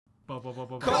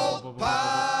Cold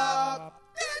Pop.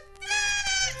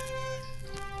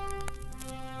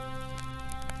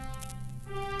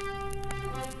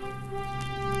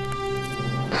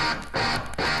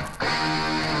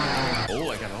 Oh,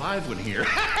 I got a live one here.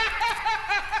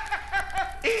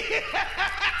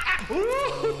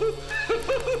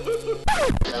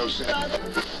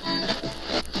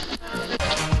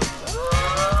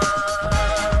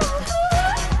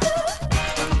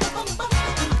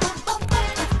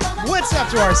 What's up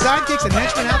to our sidekicks and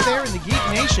henchmen out there in the Geek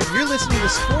Nation? You're listening to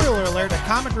Spoiler Alert, a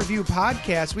comic review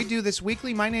podcast. We do this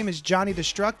weekly. My name is Johnny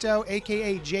Destructo,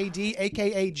 a.k.a. JD,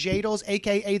 a.k.a. Jadles,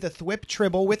 a.k.a. the Thwip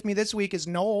Tribble. With me this week is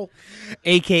Noel.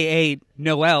 A.K.A.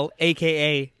 Noel,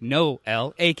 A.K.A.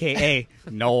 Noel, A.K.A.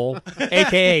 Noel,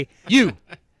 A.K.A. you.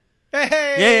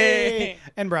 Hey! Yay!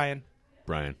 And Brian.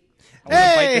 Brian.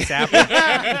 Hey! Bite this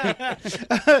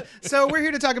apple. So we're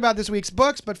here to talk about this week's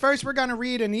books, but first we're going to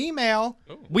read an email.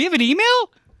 We have an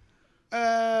email?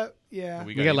 Yeah.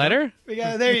 We got a letter? We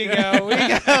got, there you go. We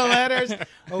got letters.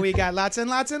 Oh, we got lots and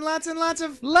lots and lots and lots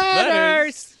of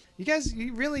Letters! You guys,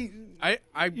 you really, I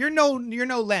you're no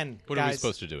Len. What are we guys.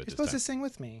 supposed to do at You're this supposed time? to sing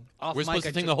with me. off We're mic, supposed to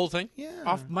I sing took- the whole thing? Yeah.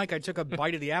 Off mic, I took a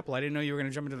bite of the apple. I didn't know you were going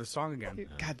to jump into the song again.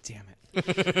 God damn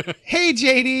it. Hey,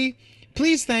 JD.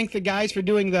 Please thank the guys for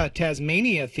doing the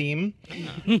Tasmania theme.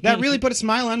 That really put a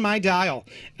smile on my dial.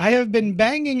 I have been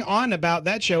banging on about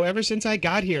that show ever since I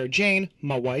got here. Jane,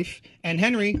 my wife, and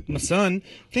Henry, my son,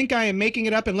 think I am making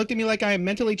it up and looked at me like I am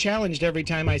mentally challenged every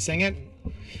time I sing it.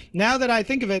 Now that I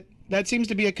think of it, that seems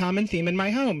to be a common theme in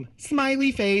my home.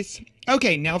 Smiley face.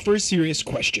 Okay, now for a serious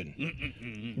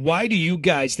question. Why do you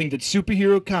guys think that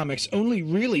superhero comics only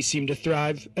really seem to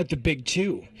thrive at the big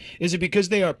two? Is it because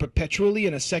they are perpetually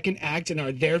in a second act and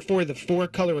are therefore the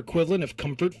four-color equivalent of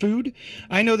comfort food?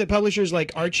 I know that publishers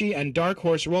like Archie and Dark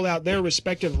Horse roll out their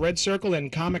respective Red Circle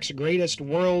and Comics Greatest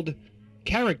World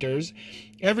characters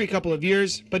every couple of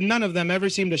years, but none of them ever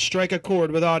seem to strike a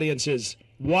chord with audiences.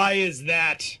 Why is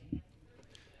that?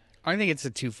 I think it's a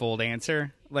twofold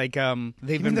answer. Like, they've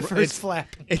Even been the first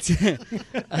flap. It's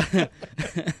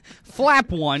flap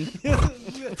one.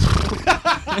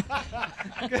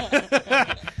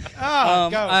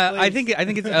 I think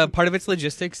it's part of it's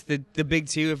logistics. The big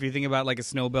two, if you think about like a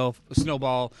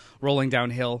snowball rolling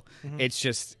downhill, it's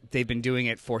just they've been doing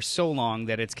it for so long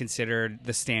that it's considered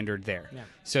the standard there. Yeah.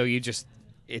 So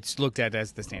it's looked at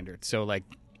as the standard. So like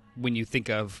when you think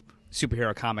of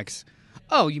superhero comics,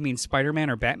 oh, you mean Spider-Man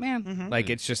or Batman? Like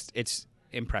it's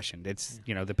impressioned. It's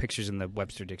the pictures in the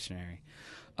Webster Dictionary.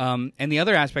 And the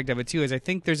other aspect of it too is I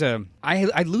think there's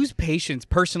I lose patience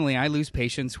personally. I lose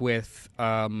patience with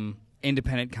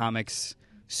independent comics,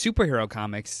 superhero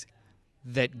comics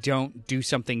that don't do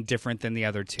something different than the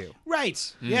other two.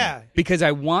 Right. Yeah. Because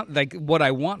I want what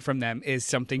I want from them is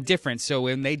something different. So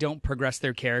when they don't progress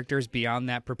their characters beyond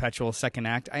that perpetual second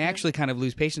act, I actually kind of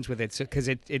lose patience with it because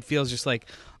it feels just like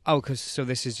so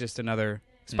this is just another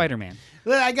Spider-Man.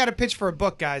 I got a pitch for a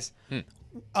book, guys.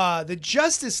 The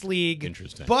Justice League.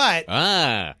 Interesting. But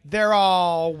Ah. they're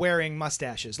all wearing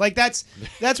mustaches. Like that's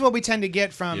what we tend to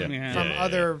get from Yeah.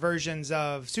 other versions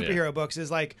of superhero books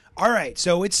is like, all right,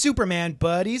 so it's Superman,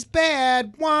 but he's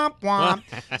bad. Womp womp.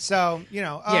 So,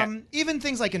 even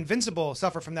things like Invincible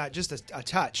suffer from that just a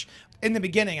touch. In the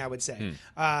beginning, I would say.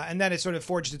 And then it sort of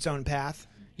forged its own path.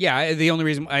 Yeah, the only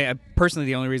reason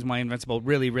why Invincible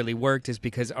really, really worked is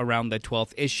because around the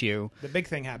 12th issue, The big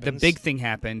thing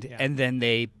happens. yeah. And then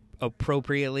they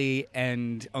appropriately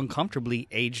and uncomfortably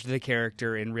aged the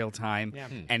character in real time,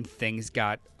 and things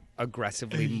got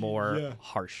aggressively more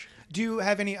harsh. Do you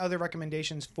have any other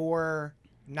recommendations for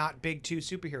not big two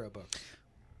superhero books?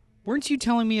 Weren't you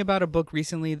telling me about a book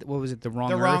recently? What was it? The Wrong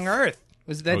The Earth? Wrong Earth.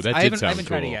 Was that? that I did haven't sound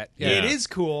tried it cool. yet. Yeah. It is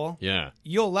cool. Yeah.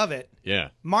 You'll love it. Yeah.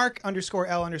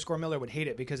 Mark_L_Miller would hate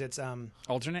it because it's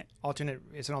Alternate?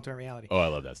 it's an alternate reality. Oh, I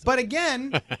love that stuff. But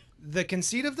again, the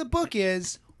conceit of the book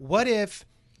is, what if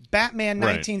Batman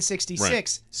Right.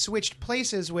 1966 switched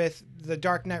places with the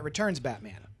Dark Knight Returns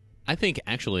Batman? I think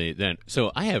actually that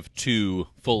so I have two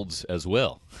folds as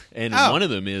well. And Oh. one of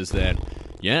them is that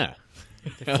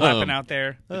Flapping out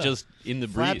there. just in the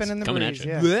breeze. Flapping in the coming breeze,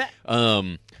 at you.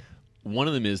 yeah. One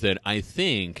of them is that I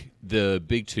think the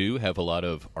big two have a lot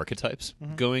of archetypes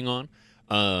going on.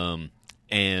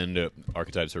 And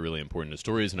archetypes are really important to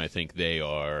stories, and I think they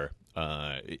are,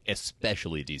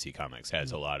 especially DC Comics,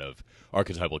 has a lot of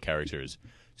archetypal characters.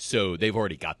 So they've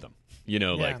already got them.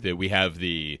 We have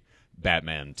the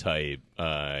Batman type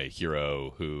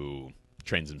hero who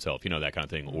trains himself, that kind of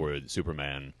thing, or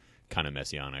Superman kind of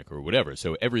messianic or whatever.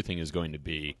 So everything is going to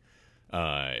be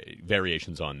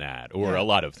variations on that, or a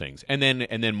lot of things. And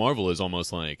then Marvel is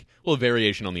almost like, well, a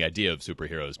variation on the idea of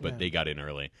superheroes, but they got in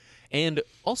early. And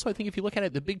also, I think if you look at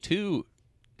it, the big two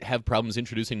have problems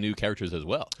introducing new characters as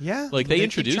well. Yeah, like they they keep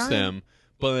introduce trying. them,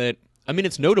 but I mean,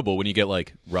 it's notable when you get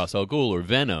like Ra's al Ghul or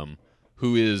Venom,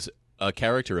 who is a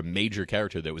major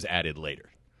character that was added later.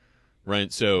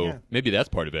 Right, so maybe that's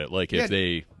part of it. Like if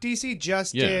they DC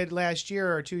just did last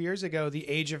year or 2 years ago the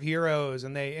Age of Heroes,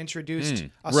 and they introduced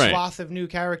a right. swath of new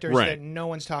characters Right. that no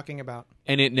one's talking about.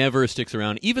 and it never sticks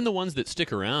around. Even the ones that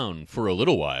stick around for a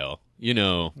little while,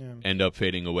 end up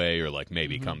fading away or like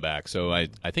maybe come back. So I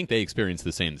think they experience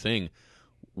the same thing.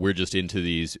 We're just into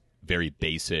these very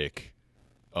basic,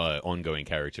 ongoing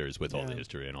characters with all the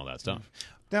history and all that stuff.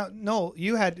 Now, Noel,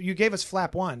 you gave us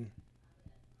Flap 1.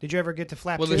 Did you ever get to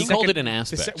Flap 2? He called it an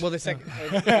aspect. The second,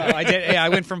 I did. Yeah, I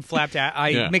went from flap to.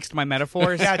 I mixed my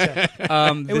metaphors. Gotcha.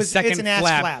 It's an ass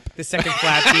flap. The second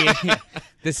flap being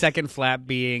the second flap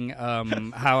being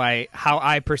how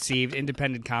I perceived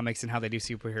independent comics and how they do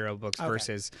superhero books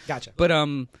versus. Gotcha. But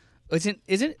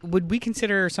isn't would we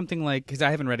consider something like, because I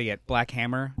haven't read it yet, Black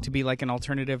Hammer to be like an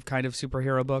alternative kind of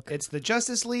superhero book? It's the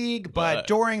Justice League, but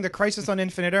during the Crisis on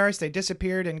Infinite Earths, they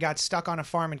disappeared and got stuck on a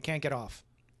farm and can't get off.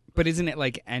 But isn't it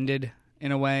like ended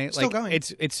in a way? Still like, going.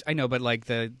 It's I know, but like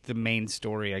the main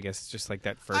story, I guess, just like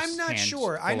that first. I'm not hand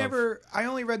sure. full I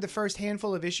only read the first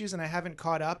handful of issues, and I haven't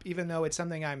caught up, even though it's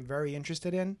something I'm very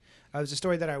interested in. It was a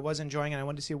story that I was enjoying, and I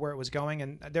wanted to see where it was going.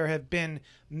 And there have been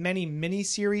many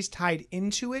miniseries tied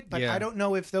into it, but I don't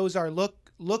know if those are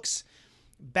looks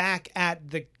back at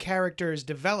the characters'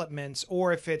 developments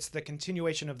or if it's the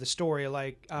continuation of the story,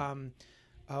 like.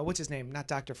 What's his name? Not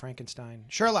Dr. Frankenstein.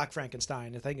 Sherlock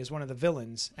Frankenstein, I think, is one of the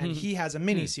villains, and he has a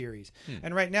mini-series.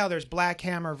 And right now there's Black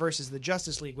Hammer versus the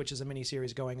Justice League, which is a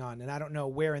mini-series going on, and I don't know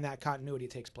where in that continuity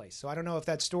it takes place. So I don't know if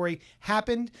that story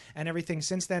happened, and everything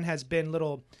since then has been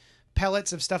little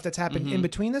pellets of stuff that's happened in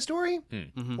between the story,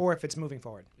 or if it's moving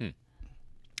forward.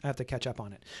 I have to catch up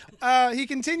on it. He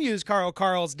continues,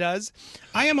 Carls does.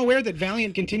 I am aware that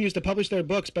Valiant continues to publish their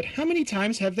books, but how many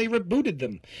times have they rebooted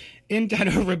them?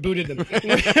 Rebooted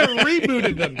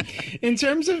them. In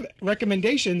terms of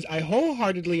recommendations, I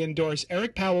wholeheartedly endorse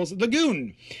Eric Powell's The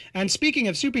Goon. And speaking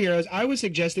of superheroes, I would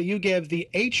suggest that you give the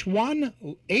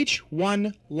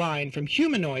H1 line from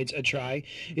Humanoids a try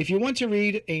if you want to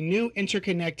read a new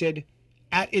interconnected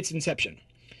at its inception.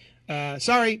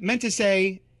 Sorry, meant to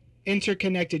say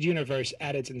interconnected universe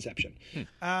at its inception.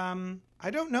 I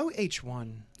don't know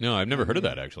H1. No, I've never heard of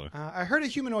that, actually. I heard of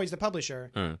Humanoids, the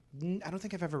publisher. I don't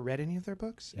think I've ever read any of their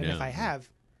books. And if I have,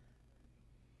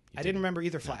 I didn't remember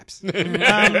either flaps.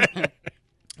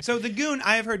 So The Goon,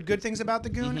 I have heard good things about The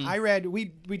Goon. I read,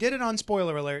 we did it on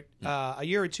Spoiler Alert a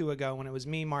year or two ago when it was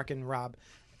me, Mark, and Rob.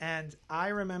 And I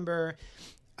remember...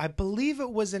 I believe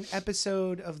it was an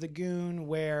episode of The Goon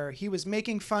where he was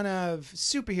making fun of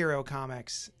superhero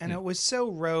comics, and it was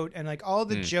so rote, and like all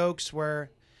the jokes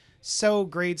were so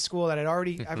grade school that I've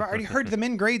already heard them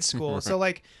in grade school. Right. So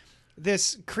like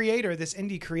this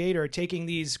indie creator taking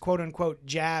these quote unquote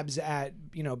jabs at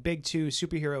big two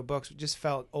superhero books just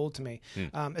felt old to me,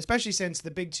 especially since the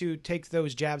big two take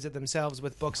those jabs at themselves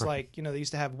with books like they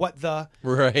used to have What the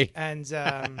that and was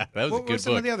a what good were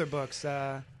some book. of the other books.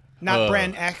 Not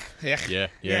Bren Eck. Yeah.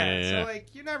 So like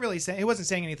you're not really saying, it wasn't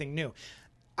saying anything new.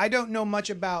 I don't know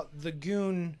much about The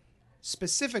Goon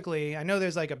specifically. I know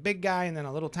there's like a big guy and then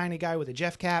a little tiny guy with a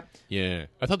Jeff cap. Yeah,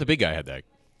 I thought the big guy had that.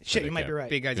 Shit, you might be right.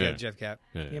 Big guy's got a Jeff cap.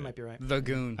 You might be right. The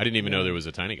Goon. I didn't even know there was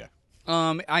a tiny guy.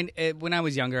 When I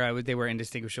was younger, they were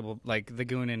indistinguishable. Like the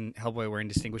Goon and Hellboy were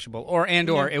indistinguishable, or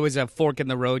it was a fork in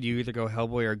the road. You either go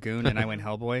Hellboy or Goon, and I went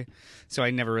Hellboy. So I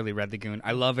never really read the Goon.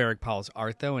 I love Eric Powell's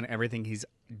art though, and everything he's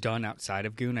done outside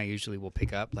of Goon, I usually will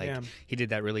pick up. Like he did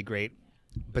that really great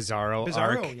Bizarro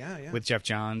arc with Jeff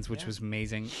Johns, which was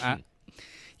amazing.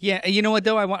 Yeah, you know what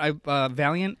though?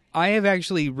 Valiant. I have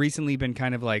actually recently been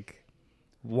kind of like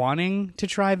wanting to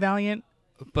try Valiant,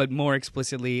 but more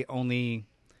explicitly only.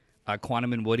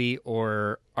 Quantum and Woody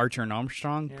or Archer and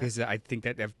Armstrong, because I think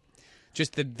that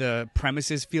just the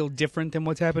premises feel different than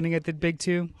what's happening at the big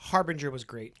two. Harbinger was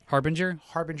great. Harbinger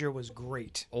was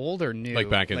great. Old or new? Like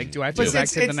back in do I have to go back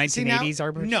to the 1980s?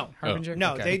 Harbinger?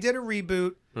 No, okay. They did a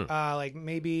reboot like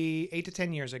maybe 8 to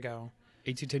 10 years ago.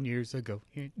 8 to 10 years ago.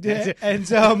 And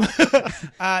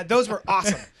those were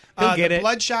awesome. The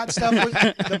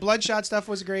Bloodshot stuff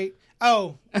was great.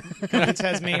 Oh,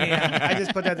 Tasmania. I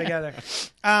just put that together.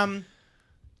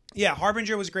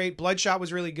 Harbinger was great. Bloodshot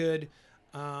was really good.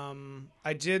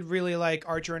 I did really like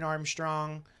Archer and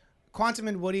Armstrong. Quantum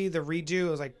and Woody, the redo,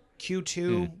 it was like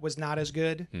Q2 was not as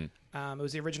good. It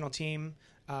was the original team.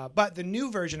 But the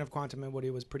new version of Quantum and Woody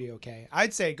was pretty okay.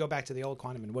 I'd say go back to the old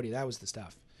Quantum and Woody. That was the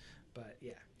stuff. But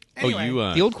yeah. Anyway,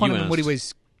 The old Quantum you and Woody asked-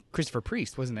 was Christopher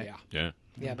Priest, wasn't it? Yeah. Yeah.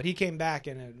 Yeah, but he came back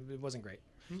and it wasn't great.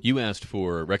 You asked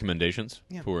for recommendations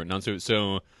Yeah. for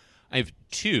so I have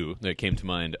two that came to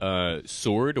mind.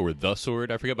 Sword or The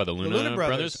Sword, I forget, by the Luna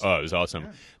Brothers. Oh, it was awesome.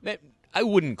 I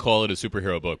wouldn't call it a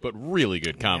superhero book, but really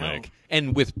good comic. No.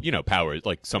 And with, powers,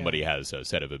 like somebody has a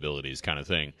set of abilities kind of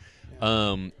thing.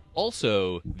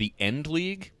 Also, The End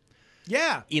League,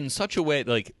 Yeah. in such a way,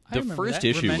 like, I the remember first that.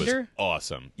 issue was Remender?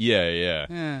 awesome. Yeah. Yeah.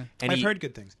 And I've heard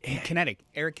good things. Kinetic.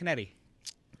 Eric Kinetti.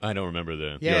 I don't remember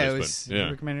the Yeah, it artist, was but, yeah.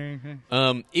 recommended.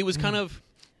 It was kind of,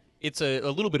 it's a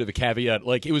little bit of a caveat.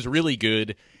 Like, it was really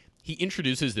good. He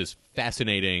introduces this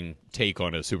fascinating take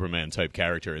on a Superman type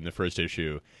character in the first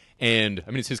issue, and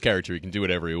I mean, it's his character; he can do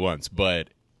whatever he wants, but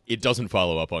it doesn't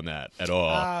follow up on that at all.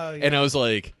 Oh, yeah. And I was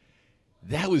like,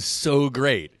 that was so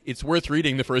great. It's worth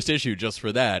reading the first issue just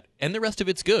for that, and the rest of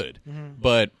it's good.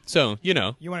 But so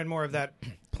You wanted more of that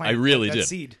plant. I really that did.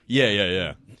 seed.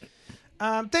 Yeah.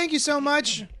 Thank you so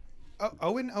much.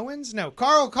 Owen Owens? No,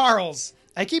 Carls.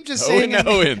 I keep just Owen saying it.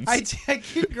 Owens. I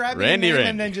keep grabbing Randy your name Randy.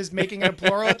 and then just making it a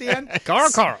plural at the end.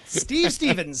 Carl. Steve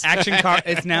Stevens. Action Carl.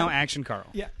 It's now Action Carl.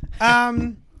 Yeah.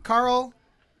 Carl,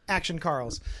 Action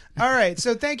Carls. All right.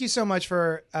 So thank you so much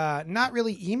for not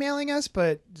really emailing us,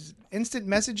 but instant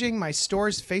messaging my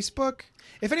store's Facebook.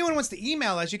 If anyone wants to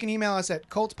email us, you can email us at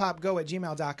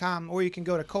cultpopgo@gmail.com, or you can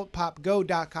go to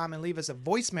cultpopgo.com and leave us a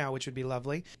voicemail, which would be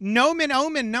lovely. Nomen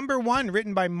Omen #1,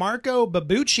 written by Marco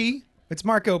Babucci. It's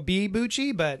Marco B.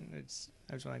 Bucci, but it's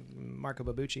actually Marco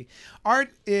Babucci. Art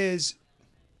is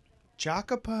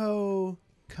Jacopo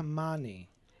Camani.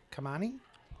 Camani?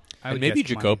 I would And maybe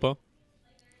guess Kamani. Jacopo.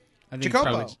 I think Jacopo.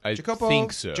 probably- I Jacopo,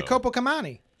 think so. Jacopo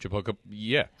Camani. Jacopo,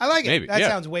 yeah. I like it. Maybe. That yeah.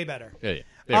 sounds way better. Yeah. There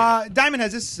we go. Diamond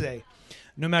has this to say.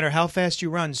 No matter how fast you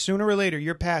run, sooner or later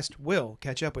your past will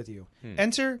catch up with you.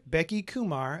 Enter Becky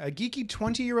Kumar, a geeky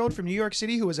 20-year-old from New York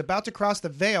City who is about to cross the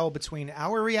veil between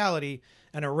our reality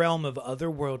and a realm of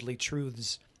otherworldly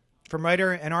truths. From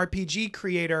writer and RPG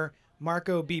creator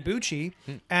Marco B. Bucci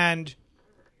and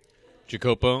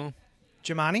Jacopo,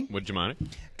 Jimani what Jimani?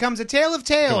 comes a tale of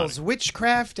tales,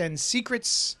 witchcraft, and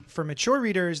secrets for mature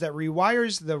readers that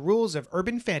rewires the rules of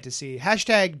urban fantasy.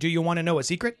 # do you want to know a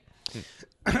secret?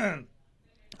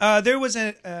 There was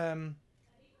an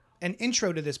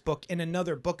intro to this book in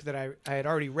another book that I had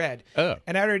already read. Oh.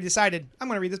 And I already decided I'm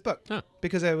going to read this book Huh.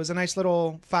 because it was a nice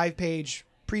little 5-page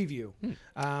preview.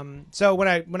 So when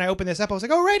I opened this up, I was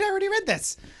like, oh, right, I already read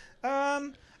this.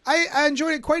 I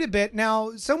enjoyed it quite a bit.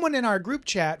 Now, someone in our group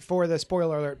chat for the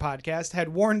Spoiler Alert podcast had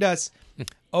warned us,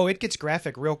 oh, it gets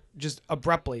graphic just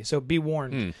abruptly, so be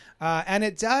warned. And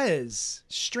it does.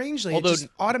 Strangely, Although- it just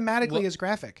automatically is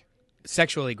graphic.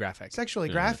 Sexually graphic. Sexually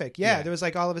graphic. Yeah, there was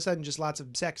like all of a sudden just lots of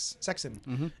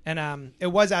sexing. And it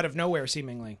was out of nowhere,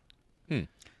 seemingly.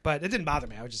 But it didn't bother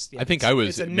me. I was just, I think it's- I was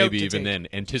it's a note maybe to even take. then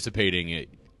anticipating it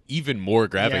even more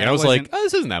graphic. Yeah, and I it was like, wasn't- oh,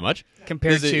 this isn't that much.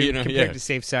 Compared Is it, to yeah. compared to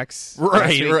safe sex, Right,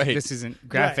 last week, right. This isn't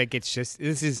graphic. It's just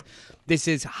this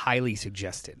is highly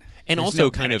suggested, And There's also no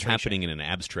kind of penetration. happening in an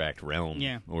abstract realm,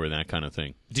 Yeah. or that kind of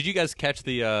thing. Did you guys catch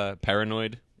the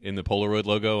Paranoid in the Polaroid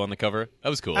logo on the cover? That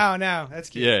was cool. Oh, no. That's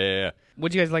cute. Yeah.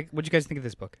 What'd you guys like? What'd you guys think of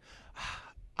this book?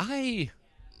 I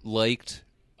liked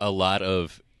a lot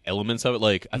of elements of it.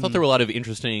 Like, I thought there were a lot of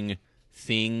interesting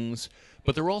things,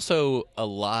 but there were also a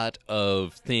lot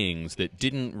of things that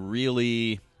didn't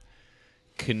really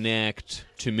connect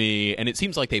to me. And it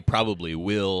seems like they probably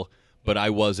will, but I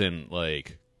wasn't,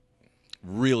 like,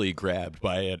 really grabbed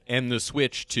by it. And the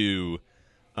switch to,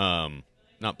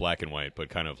 not black and white, but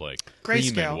kind of like cream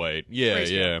Grayscale. and white. Yeah,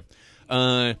 Grayscale.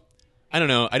 yeah. I don't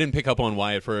know. I didn't pick up on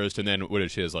why at first, and then what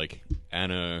is she? Is like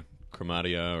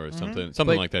anachromatia or something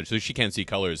But- like that. So she can't see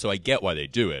colors. So I get why they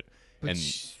do it. And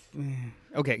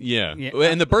Okay, yeah,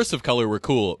 and the bursts of color were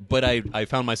cool. But I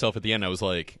found myself at the end. I was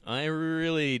like, I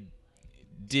really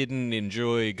didn't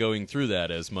enjoy going through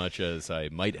that as much as I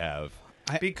might have.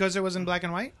 Because it was in black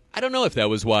and white? I don't know if that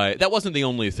was why. That wasn't the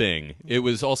only thing. It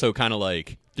was also kind of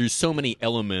like there's so many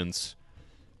elements,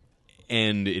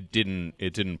 and it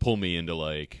didn't pull me into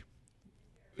like.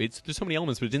 There's so many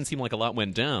elements, but it didn't seem like a lot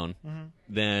went down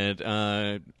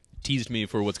that teased me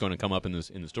for what's going to come up in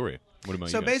the story. What about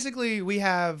So you guys? basically, we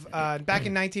have back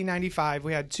in 1995,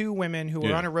 we had two women who were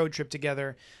Yeah. on a road trip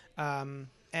together,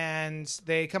 and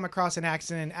they come across an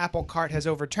accident. An Apple cart has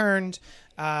overturned.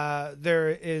 There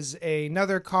is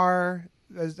another car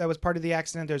that was part of the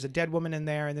accident. There's a dead woman in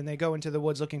there, and then they go into the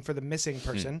woods looking for the missing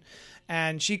person.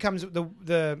 And she comes.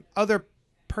 The other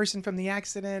person from the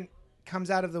accident comes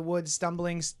out of the woods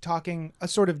stumbling, talking a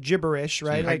sort of gibberish,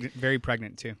 right? Like Very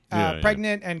pregnant too.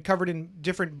 pregnant and covered in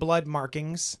different blood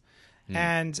markings.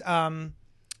 And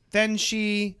then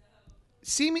she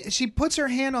puts her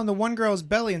hand on the one girl's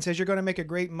belly and says, "You're going to make a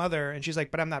great mother." And she's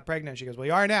like, "But I'm not pregnant." She goes, "Well,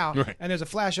 you are now." Right. And there's a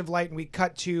flash of light, and we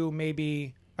cut to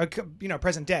maybe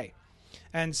present day.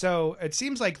 And so it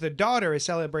seems like the daughter is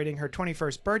celebrating her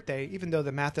 21st birthday, even though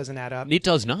the math doesn't add up. It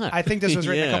does not. I think this was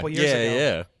written a couple years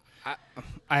ago. Yeah.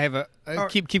 I have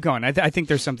keep going. I think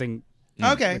there's something.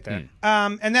 Okay. with that.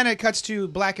 And then it cuts to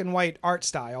black and white art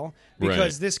style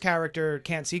because Right. this character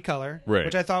can't see color, Right.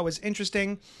 which I thought was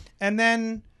interesting. And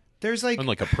then there's On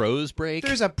like a prose break.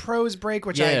 there's a prose break,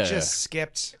 which I Yeah. just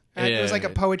skipped. It was like a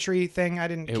Yeah. poetry thing. I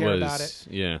didn't care about it.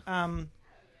 Yeah.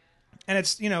 And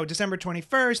it's, December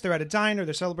 21st. They're at a diner.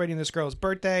 They're celebrating this girl's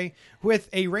birthday with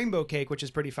a rainbow cake, which is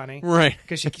pretty funny. Right.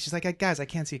 Because she's like, "Guys, I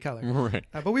can't see color." Right.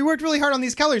 But we worked really hard on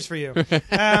these colors for you.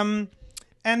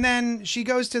 And then she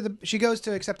goes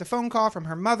to accept a phone call from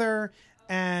her mother,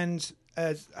 and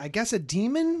I guess a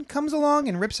demon comes along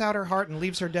and rips out her heart and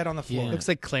leaves her dead on the floor. Yeah. Looks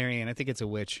like Clarion. I think it's a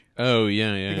witch. Oh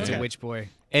yeah. It's Yeah. a witch boy.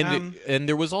 And and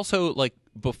there was also like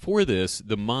before this,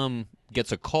 the mom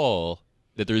gets a call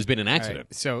that there's been an All accident.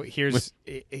 right, so here's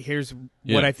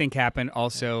Yeah. what I think happened.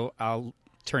 Also, I'll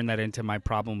turn that into my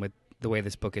problem with the way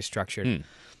this book is structured.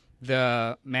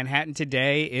 The Manhattan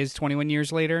Today is 21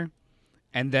 years later,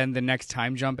 and then the next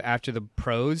time jump after the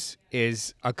prose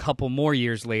is a couple more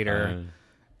years later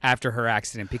after her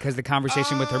accident, because the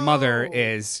conversation with her mother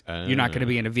is, "You're not going to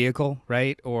be in a vehicle,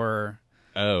 right?" Or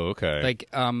Oh, okay. like,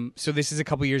 so this is a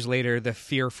couple years later, the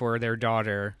fear for their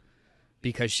daughter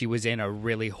because she was in a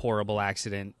really horrible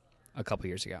accident a couple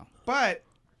years ago. But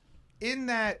in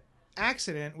that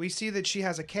accident, we see that she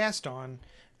has a cast on.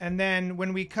 And then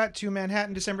when we cut to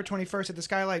Manhattan, December 21st at the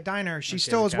Skylight Diner, she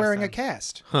still the is cast wearing on. a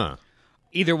cast. Huh.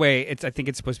 Either way, I think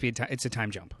it's supposed to be it's a time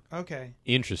jump. Okay.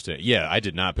 Interesting. Yeah, I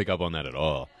did not pick up on that at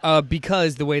all.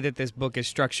 Because the way that this book is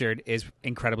structured is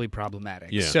incredibly problematic.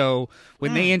 Yeah. So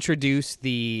when they introduce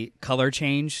the color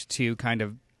change to kind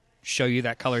of show you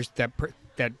that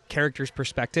that character's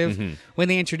perspective, when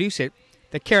they introduce it,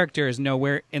 the character is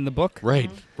nowhere in the book. Right.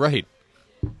 Right.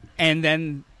 And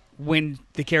then when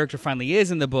the character finally is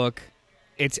in the book,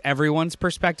 it's everyone's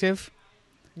perspective.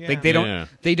 Yeah. Like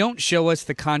they don't show us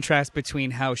the contrast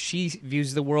between how she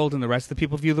views the world and the rest of the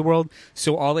people view the world.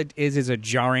 So all it is a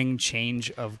jarring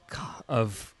change of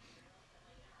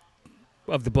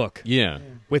the book Yeah.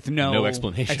 with no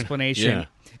explanation.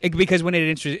 Because when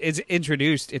it is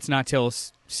introduced, it's not till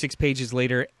 6 pages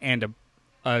later and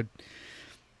a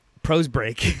prose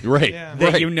break Right. Yeah.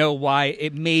 that Right. you know why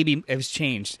it maybe has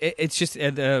changed. It's just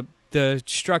the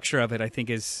structure of it, I think,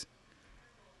 is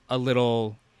a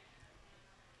little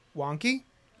Wonky?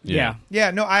 yeah.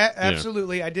 Yeah, no, I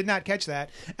absolutely. I did not catch that.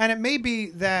 And it may be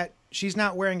that she's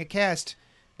not wearing a cast,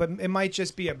 but it might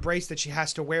just be a brace that she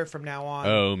has to wear from now on.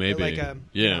 Oh, maybe. Like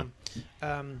Yeah.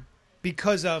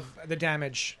 because of the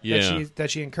damage Yeah. that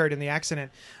she incurred in the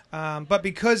accident. But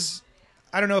because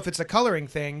I don't know if it's a coloring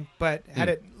thing, but had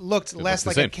it looked less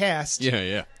looked the like a same. cast, Yeah.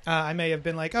 Yeah. I may have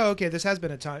been like, "Oh, okay, this has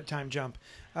been a time jump."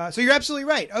 So you're absolutely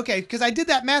right. Okay, because I did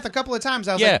that math a couple of times.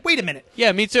 I was Yeah. like, "Wait a minute,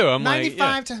 Yeah. Me too. I'm 95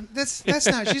 like, yeah. to that's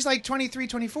not." She's like 23,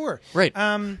 24. Right.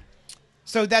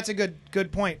 So that's a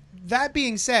good point. That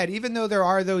being said, even though there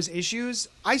are those issues,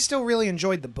 I still really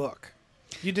enjoyed the book.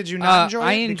 Did you not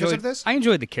enjoy it because of this? I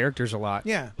enjoyed the characters a lot.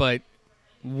 Yeah. but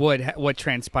what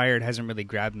transpired hasn't really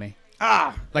grabbed me. Like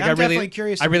I I'm really, definitely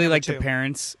curious. I to really number like two. the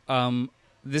parents.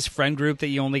 This friend group that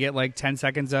you only get like 10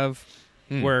 seconds of,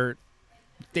 where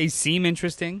they seem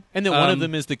interesting, And then one of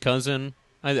them is the cousin.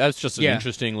 That's just an Yeah.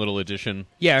 interesting little addition.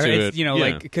 Yeah, to it's, it.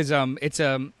 like because it's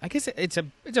I guess it's a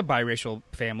biracial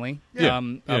family Yeah. of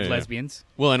Yeah, yeah. lesbians.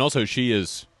 Well, and also she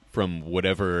is from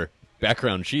whatever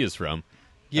background she is from.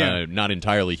 Yeah. Not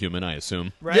entirely human, I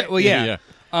assume. Right? Yeah, well, yeah.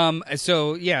 Yeah.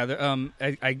 So yeah,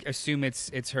 I assume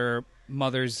it's her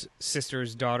mother's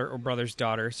sister's daughter or brother's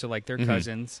daughter. So like they're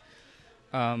cousins.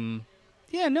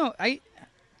 Yeah, no, I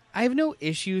have no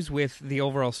issues with the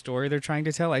overall story they're trying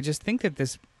to tell. I just think that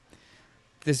this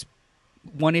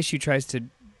one issue tries to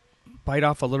bite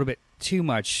off a little bit too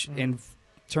much in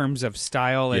terms of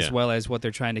style as Yeah. well as what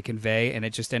they're trying to convey, and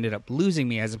it just ended up losing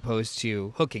me as opposed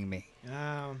to hooking me.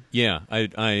 Yeah,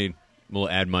 I will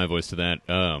add my voice to that.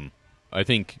 I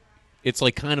think it's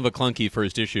like kind of a clunky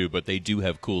first issue, but they do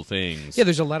have cool things. Yeah,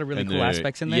 there's a lot of really And cool the-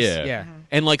 aspects in this. yeah. Yeah.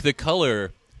 And like the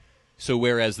color, so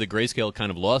whereas the grayscale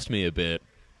kind of lost me a bit,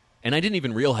 and I didn't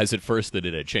even realize at first that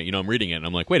it had changed. You know, I'm reading it and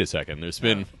I'm like, wait a second,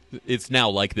 it's now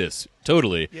like this,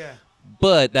 totally. Yeah.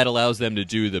 But that allows them to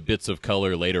do the bits of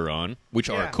color later on, which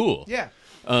are cool. Yeah.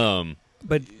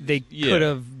 But they Yeah. could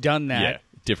have done that yeah,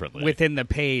 differently. within the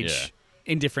page Yeah.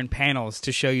 in different panels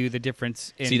to show you the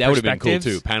difference in See, that would have been cool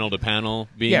perspectives. too. Panel to panel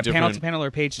being Yeah, different. panel to panel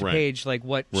or page to Right. page, like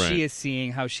what Right. she is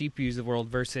seeing, how she views the world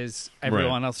versus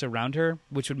everyone else around her,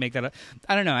 which would make that.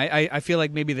 I don't know. I feel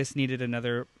like maybe this needed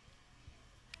another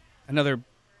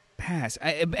pass,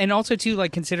 and also too,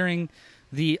 like considering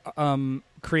the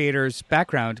creator's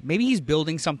background, maybe he's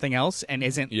building something else and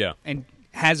isn't. Yeah. And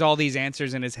has all these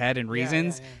answers in his head and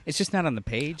reasons. yeah. It's just not on the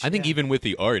page. I think even with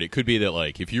the art, it could be that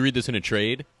like if you read this in a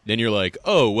trade, then you're like,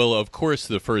 oh well, of course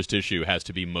the first issue has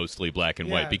to be mostly black and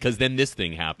Yeah. white because then this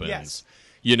thing happens. Yes.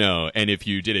 You know, and if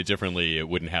you did it differently, it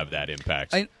wouldn't have that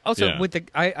impact. I also Yeah. with the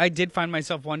I did find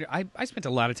myself wondering. I spent a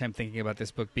lot of time thinking about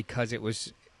this book because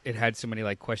it had so many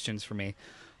like questions for me.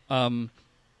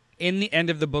 In the end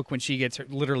of the book, when she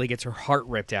literally gets her heart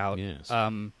ripped out, Yes.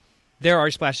 there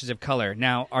are splashes of color.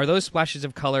 Now, are those splashes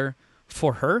of color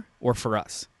for her or for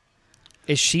us?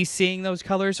 Is she seeing those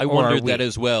colors? I or wondered are we? that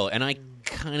as well, and I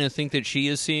kind of think that she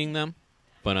is seeing them,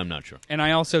 but I'm not sure. And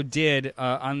I also did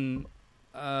on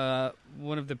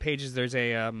one of the pages. There's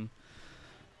a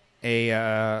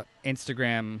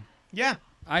Instagram. Yeah.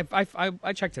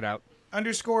 I checked it out.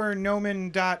 Underscore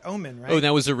Nomen.omen, right? Oh,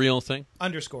 that was a real thing.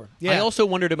 Underscore. I also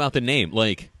wondered about the name,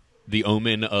 like the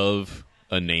omen of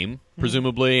a name,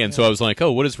 presumably. And so I was like,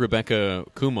 oh, what is Rebecca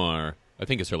Kumar? I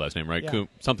think it's her last name, right? Yeah.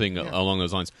 Something along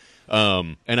those lines.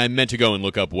 And I meant to go and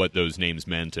look up what those names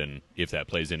meant and if that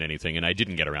plays in anything, and I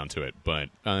didn't get around to it, but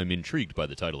I'm intrigued by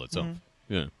the title itself.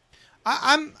 Yeah.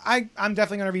 I'm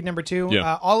definitely going to read number 2.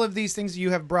 Yeah. All of these things you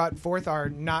have brought forth are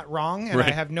not wrong, and I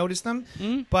Right. have noticed them.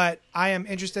 But I am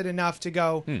interested enough to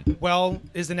go, well,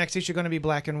 is the next issue going to be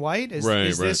black and white? Is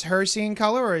Right, this her seeing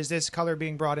color, or is this color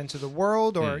being brought into the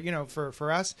world, or,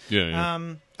 for us? Yeah.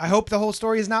 I hope the whole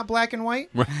story is not black and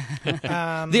white.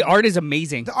 The art is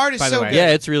amazing. The art is by the so way. good. Yeah,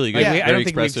 it's really good. Yeah. I Very don't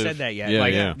think we've expressive. said that yet. Yeah,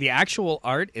 like yeah. the actual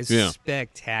art is Yeah.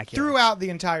 spectacular. Throughout the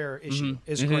entire issue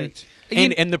is great.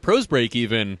 And the prose break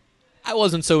even, I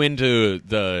wasn't so into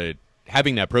the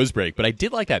having that prose break, but I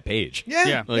did like that page. Yeah,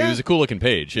 Yeah. Like, it was a cool looking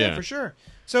page. Yeah, Yeah. for sure.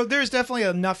 So there's definitely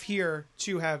enough here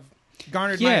to have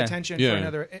garnered my Yeah. attention Yeah. for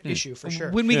another issue, for sure.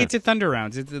 When we Yeah. get to Thunder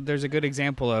Rounds, there's a good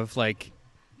example of like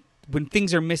when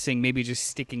things are missing, maybe just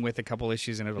sticking with a couple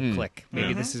issues and it'll click.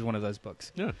 Maybe this is one of those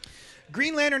books. Yeah.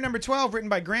 Green Lantern number 12, written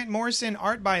by Grant Morrison,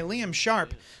 art by Liam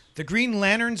Sharp. The Green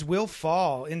Lanterns will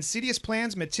fall. Insidious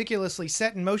plans meticulously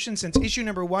set in motion since issue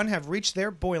number 1 have reached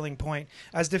their boiling point.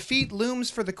 As defeat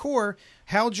looms for the Corps,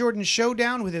 Hal Jordan's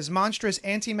showdown with his monstrous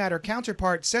antimatter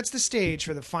counterpart sets the stage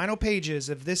for the final pages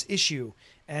of this issue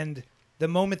and the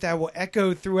moment that will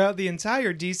echo throughout the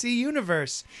entire DC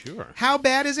universe. Sure. How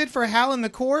bad is it for Hal and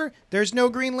the Corps? There's no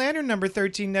Green Lantern number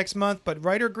 13 next month, but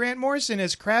writer Grant Morrison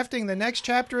is crafting the next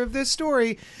chapter of this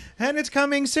story, and it's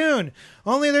coming soon.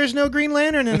 Only there's no Green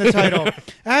Lantern in the title.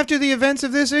 After the events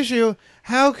of this issue,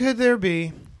 how could there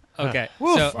be? Okay.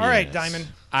 Woof. So All right, Yes. Diamond.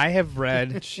 I have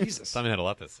read Jesus. Simon had a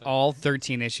lot to say. all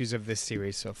 13 issues of this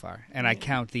series so far, and I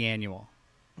count the annual.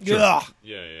 Ugh.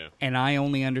 Yeah, yeah. And I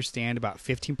only understand about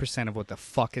 15% of what the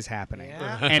fuck is happening.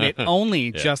 Yeah. And it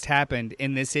only just happened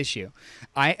in this issue.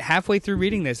 I halfway through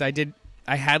reading this, I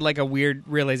had like a weird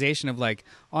realization of like,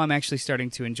 oh, I'm actually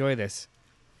starting to enjoy this.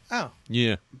 Oh.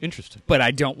 Yeah. Interesting. But I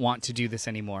don't want to do this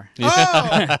anymore.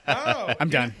 Oh. I'm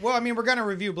done. Well, I mean, we're going to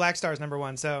review Black Stars number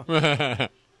 1, so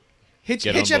hitch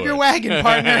Get on up your board. wagon,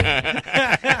 partner.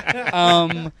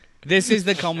 This is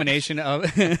the culmination of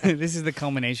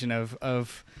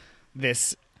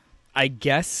this, I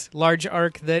guess, large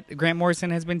arc that Grant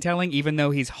Morrison has been telling, even though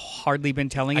he's hardly been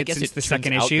telling I it guess since it the turns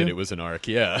second out issue. that it was an arc.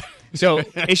 Yeah. So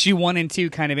issue 1 and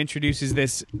 2 kind of introduces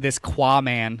this Qua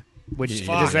Man, which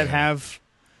Yeah. does that have?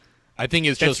 I think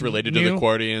it's That's just related to new? the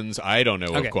Guardians. I don't know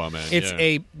of Aquaman. It's yeah.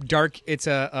 a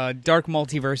dark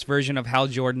multiverse version of Hal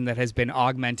Jordan that has been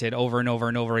augmented over and over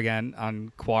and over again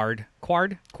on Quard.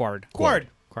 Quard.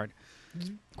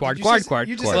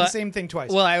 You just said the same thing twice.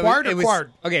 Well, Quard or it was,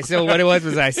 Quard? Okay, so what it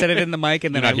was I said it in the mic,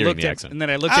 and then You're I not hearing looked the at accent. and then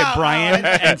I looked at Brian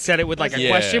and said it with like a Yeah.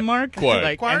 question mark, Quard.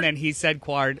 like, Quard? and then he said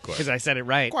Quard because I said it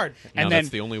right. Quard. And No, then that's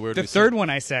the only word The we said. third one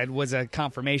I said was a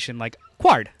confirmation, like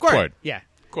Quard. Quard. Yeah.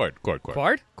 Quard. Quard.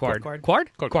 Quard.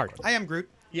 I am Groot.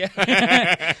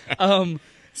 Yeah.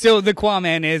 So the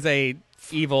Quaman is a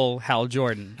evil Hal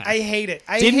Jordan. I hate it.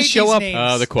 I Didn't hate show these up-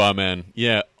 names. The Aquaman.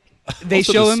 Yeah. They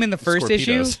Also show the him in the first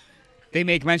issue. Scorpedos. They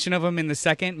make mention of him in the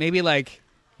second, maybe like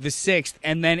the sixth,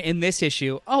 and then in this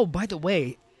issue. Oh, by the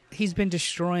way, he's been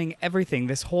destroying everything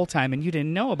this whole time, and you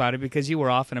didn't know about it because you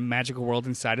were off in a magical world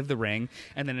inside of the ring,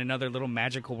 and then another little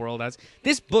magical world out.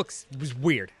 This book was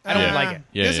weird. I don't like it.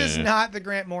 Yeah, this yeah, is yeah. not the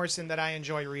Grant Morrison that I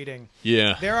enjoy reading.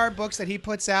 Yeah. There are books that he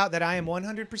puts out that I am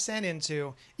 100%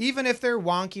 into, even if they're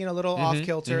wonky and a little off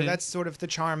kilter. That's sort of the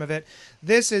charm of it.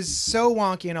 This is so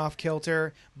wonky and off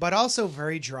kilter, but also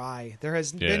very dry. There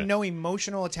has been no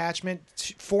emotional attachment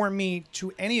for me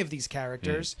to any of these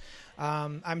characters.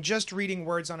 I'm just reading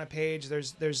words on a page.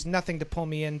 There's nothing to pull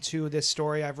me into this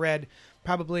story. I've read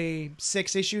probably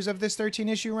 6 issues of this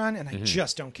 13-issue run, and I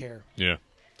just don't care. Yeah.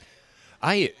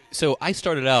 I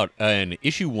started out in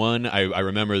issue 1. I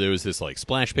remember there was this like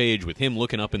splash page with him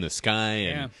looking up in the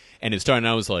sky, and it started. And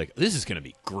I was like, "This is going to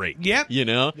be great." Yep. You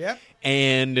know. Yep.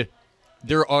 And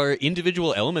there are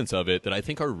individual elements of it that I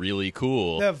think are really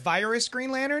cool. The Virus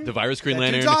Green Lantern? The Virus Green That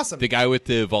Lantern. dude's awesome. The guy with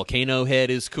the volcano head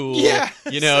is cool. Yeah,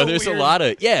 You know, so there's weird. a lot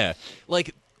of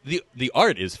like the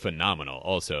art is phenomenal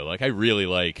also. Like I really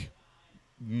like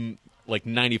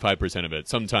 95% of it.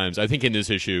 Sometimes I think in this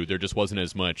issue there just wasn't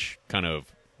as much kind of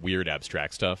weird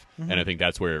abstract stuff, and I think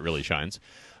that's where it really shines.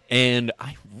 And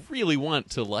I really want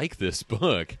to like this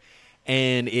book,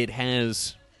 and it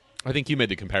has. I think you made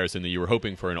the comparison that you were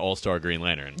hoping for an All-Star Green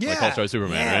Lantern, like All-Star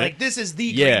Superman, yeah, right? like this is the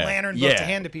Yeah, Green Lantern book yeah. to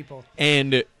hand to people.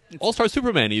 And All-Star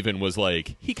Superman even was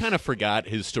like, he kind of forgot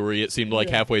his story, it seemed like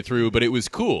halfway through, but it was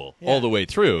cool all the way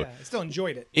through. Yeah, I still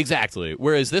enjoyed it. Exactly.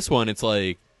 Whereas this one, it's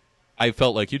like, I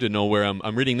felt like you didn't know where I'm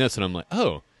reading this, and I'm like,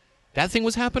 oh, that thing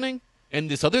was happening? And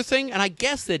this other thing? And I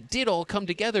guess that did all come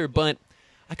together, but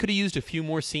I could have used a few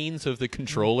more scenes of the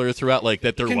controller throughout, like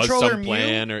that there was Controller some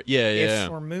plan. Mew? Or yeah.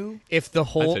 Or Moo. If the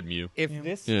whole, said Mew.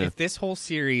 if this whole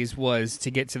series was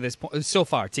to get to this point, so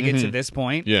far to get to this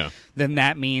point, Yeah. then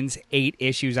that means 8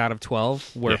 issues out of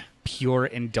 12 were Yeah. pure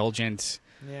indulgent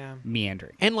Yeah.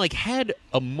 meandering. And like had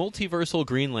a multiversal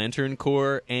Green Lantern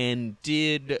Corps and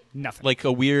did Nothing. like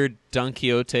a weird Don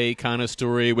Quixote kind of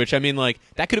story, which I mean, like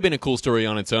that could have been a cool story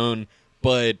on its own,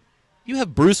 but you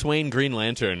have Bruce Wayne Green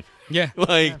Lantern, Yeah.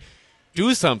 like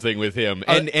do something with him,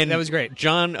 Oh, and that was great.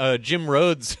 Jim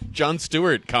Rhodes, John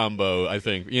Stewart combo, I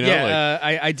think you know, Yeah,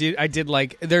 I did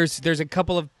like. There's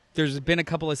been a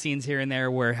couple of scenes here and there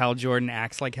where Hal Jordan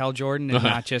acts like Hal Jordan and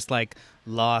not just like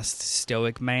lost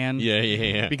stoic man.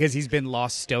 yeah. Because he's been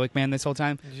lost stoic man this whole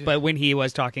time. But when he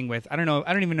was talking with, I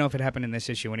don't even know if it happened in this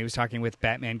issue, when he was talking with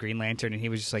Batman Green Lantern, and he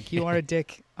was just like, "You are a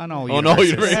dick on all Oh no,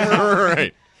 universes."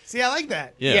 right. See, I like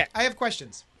that. Yeah. I have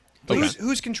questions. Okay.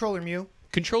 Who's Controller Mew?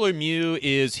 Controller Mew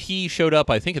he showed up,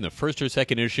 I think, in the first or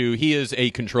second issue. He is a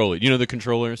controller. You know the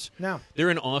controllers? No. They're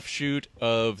an offshoot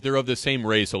they're of the same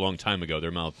race a long time ago.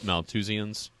 They're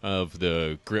Malthusians of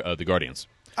the Guardians.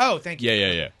 Oh, thank you.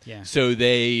 Yeah. So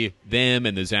them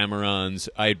and the Zamarons,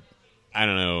 I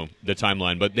don't know the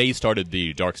timeline, but they started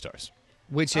the Dark Stars.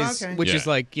 which is Okay. which is Yeah.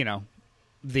 like,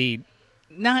 the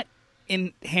not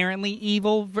inherently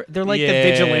evil. They're like the Yeah,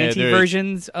 vigilante they're-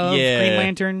 versions of Green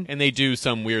Lantern. And they do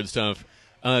some weird stuff.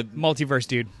 Multiverse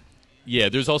dude. Yeah,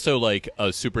 there's also like a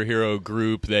superhero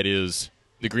group that is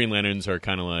the Green Lanterns are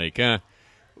kind of like,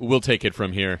 we'll take it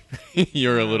from here.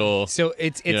 You're a little So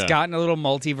it's Yeah. gotten a little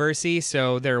multiversey.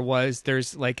 So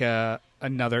there's like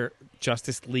another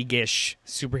Justice League-ish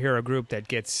superhero group that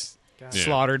gets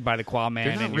slaughtered by the Quaman.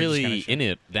 They're not and you're just really kinda in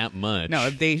it that much. No,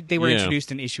 they were Yeah.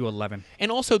 introduced in issue 11.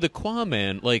 And also the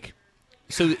Quaman, like,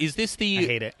 so is this the? I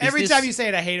hate it. is Every this- time you say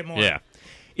it, I hate it more. Yeah.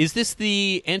 Is this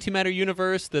the antimatter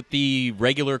universe that the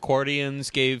regular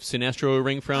Quardians gave Sinestro a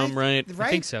ring from, right? Right?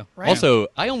 think so. Right? Also,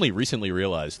 I only recently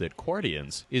realized that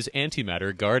Quardians is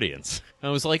antimatter Guardians. I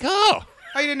was like, oh!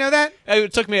 Oh, you didn't know that?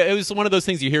 It took me. It was one of those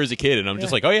things you hear as a kid, and I'm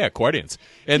just like, oh yeah, Quardians.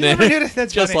 And You then never knew that?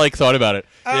 That's just funny. like thought about it.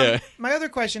 Yeah. My other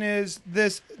question is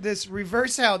this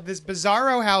reverse Hal, this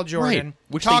bizarro Hal Jordan Right,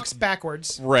 which talks they-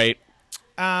 backwards, Right.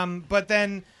 but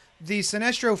then the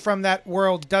Sinestro from that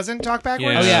world doesn't talk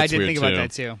backwards. Yeah, Oh yeah, I that's did weird, think about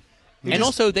too. that too. And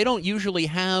also, they don't usually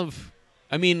have.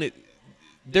 I mean,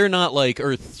 they're not like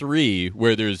Earth 3,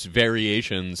 where there's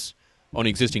variations on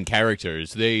existing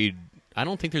characters. I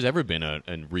don't think there's ever been a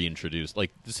reintroduced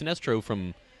like the Sinestro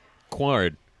from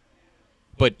Quard.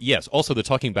 But yes, also the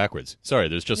talking backwards. Sorry,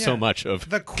 there's just so Yeah. much of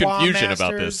The confusion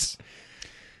about Quamasters. this.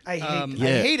 I hate, I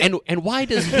Yeah, hate it. and why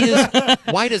does his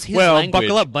Well, language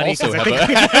buckle up, buddy, also 'cause have I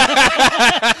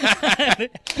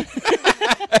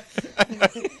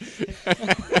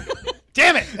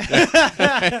Damn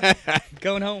it!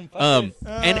 Going home.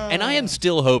 and I am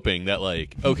still hoping that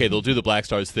like okay they'll do the Black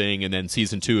Stars thing and then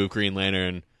season 2 of Green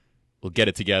Lantern will get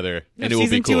it together and it will be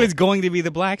Season cool. 2 is going to be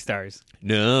the Black Stars.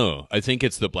 No, I think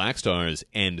it's the Black Stars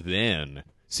and then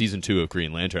season 2 of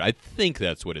Green Lantern. I think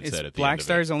that's what it Is said at the Black end of it.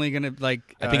 Star's only going to like?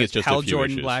 I think it's just a Hal few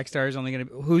Jordan. issues. Black Star's only going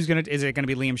to. Who's going to? Is it going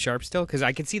to be Liam Sharp still? Because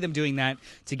I could see them doing that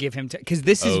to give him because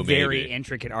this is Oh, very maybe.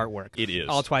 intricate artwork. It is.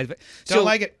 all twice. Don't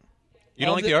like it. You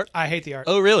don't like the art? I hate the art.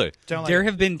 Oh, really? Don't like There it.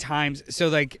 have been times, so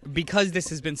like because this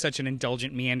has been such an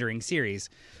indulgent, meandering series,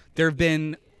 there have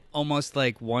been almost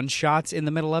like one shots in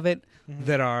the middle of it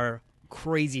that are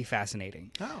crazy fascinating.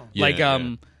 Oh. Yeah, like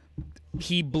yeah.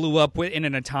 he blew up in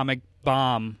an atomic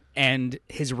bomb, and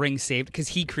his ring saved because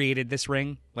he created this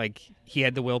ring. Like he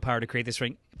had the willpower to create this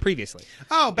ring previously.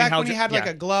 Oh, back And how when he Jo- had like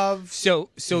yeah. a glove. So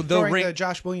the during ring, the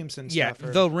Josh Williamson yeah, stuff.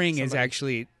 or the ring is somebody.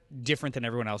 actually different than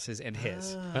everyone else's and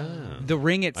his. Ah. The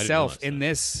ring itself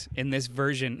realize in this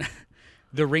version,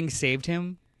 the ring saved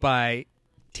him by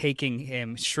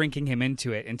shrinking him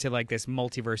into like this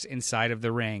multiverse inside of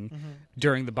the ring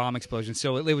during the bomb explosion.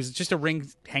 So it was just a ring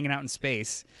hanging out in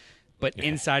space, but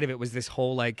inside of it was this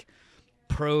whole like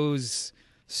prose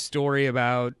story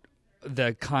about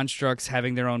the constructs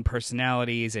having their own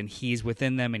personalities, and he's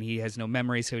within them, and he has no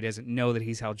memory, so he doesn't know that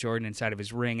he's Hal Jordan inside of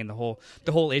his ring. And the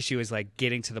whole issue is like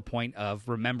getting to the point of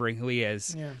remembering who he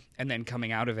is, Yeah. and then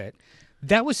coming out of it.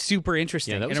 That was super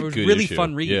interesting, Yeah, that was and a it was good really issue.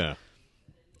 fun read. Yeah.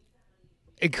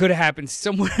 It could have happened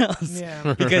somewhere else,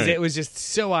 Yeah. because Right. it was just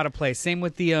so out of place. Same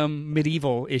with the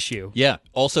medieval issue. Yeah.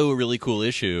 Also a really cool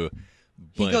issue.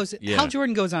 He but, goes. yeah. Hal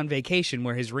Jordan goes on vacation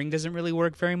where his ring doesn't really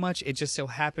work very much. It just so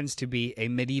happens to be a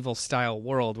medieval style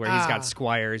world where he's Ah. got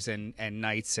squires and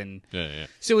knights, and Yeah, yeah.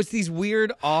 so it's these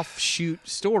weird offshoot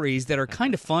stories that are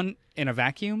kind of fun in a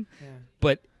vacuum,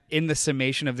 but in the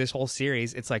summation of this whole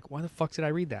series, it's like, why the fuck did I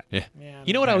read that? Yeah. Yeah,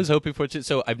 You know what I was hoping for too?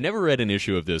 So I've never read an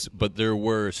issue of this, but there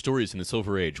were stories in the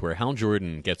Silver Age where Hal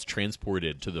Jordan gets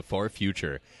transported to the far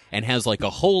future and has like a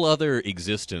whole other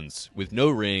existence with no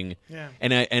ring. Yeah.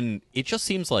 And it just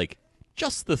seems like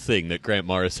just the thing that Grant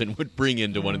Morrison would bring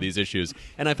into one of these issues.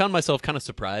 And I found myself kind of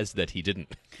surprised that he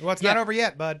didn't. Well, it's Yeah. not over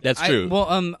yet, bud. That's true.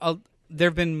 There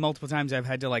have been multiple times I've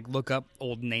had to like look up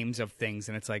old names of things,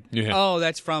 and it's like, Yeah. oh,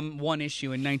 that's from one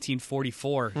issue in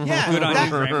 1944. Yeah, Good on that- you,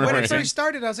 Grant when it Morrison. first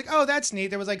started, I was like, "Oh, that's neat."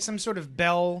 There was like some sort of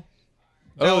bell.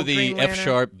 Oh, Green the Lantern. F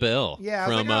sharp bell Yeah, I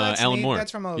was from like, "Oh, that's Alan neat. Moore.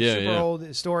 That's from a yeah, super yeah.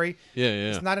 old story." Yeah, yeah.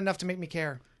 It's not enough to make me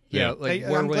care. Yeah, Yeah. like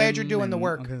I'm glad you're Whirlwind doing the and-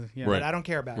 work, okay, yeah. Right. but I don't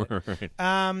care about it. Right.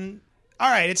 All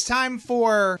right, it's time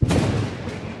for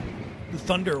the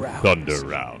Thunder Round. Thunder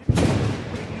Round.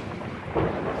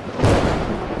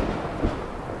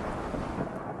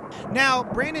 Now,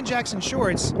 Brandon Jackson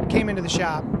Shorts came into the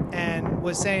shop and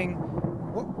was saying,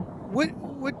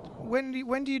 when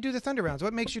do you do the Thunder Rounds?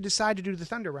 What makes you decide to do the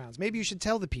Thunder Rounds? Maybe you should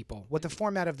tell the people what the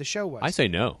format of the show was." I say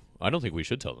no. I don't think we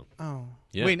should tell them. "Oh."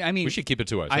 Yeah. Wait, I mean, we should keep it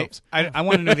to ourselves. I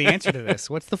want to know the answer to this.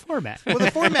 What's the format? Well,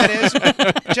 the format is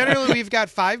generally we've got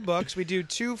 5 books. We do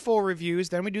 2 full reviews,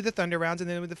 then we do the Thunder Rounds, and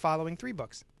then with the following 3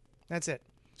 books. That's it.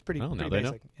 It's pretty, Oh, now pretty they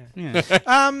know. basic. Yeah.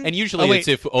 Yeah. And usually Oh, wait. it's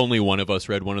if only one of us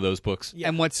read one of those books. Yeah.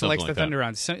 And what Something selects like the Thunder that.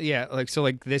 Rounds? So,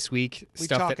 like this week, We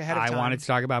stuff talk that ahead of I time. wanted to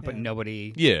talk about, but Yeah.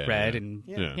 nobody Yeah. read, and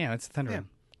Yeah. yeah, that's the Thunder Yeah. Round.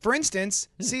 For instance,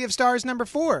 Sea of Stars number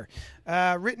 4,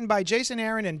 written by Jason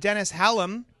Aaron and Dennis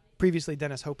Hallam, previously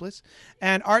Dennis Hopeless,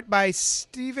 and art by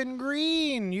Stephen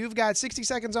Green. You've got 60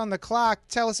 seconds on the clock.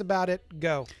 Tell us about it.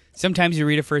 Go. Sometimes you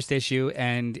read a first issue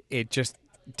and it just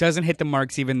doesn't hit the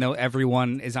marks, even though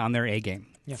everyone is on their A game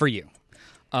for you.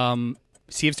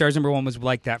 Sea of Stars number 1 was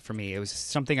like that for me. It was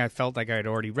something I felt like I had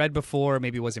already read before.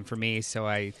 Maybe it wasn't for me, so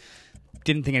I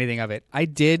didn't think anything of it. I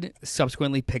did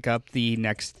subsequently pick up the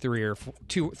next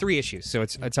 3 issues, so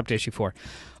it's up to issue 4.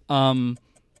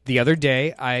 The other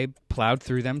day, I plowed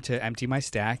through them to empty my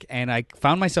stack, and I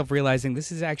found myself realizing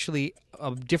this is actually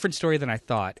a different story than I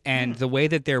thought. And the way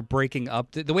that they're breaking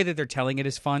up, the way that they're telling it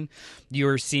is fun.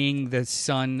 You're seeing the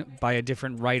son by a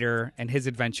different writer and his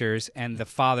adventures, and the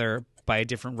father by a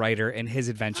different writer and his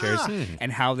adventures,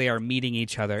 and how they are meeting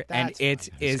each other. That's and it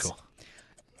is. cool.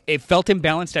 It felt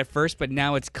imbalanced at first, but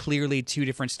now it's clearly 2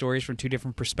 different stories from 2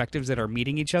 different perspectives that are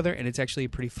meeting each other, and it's actually a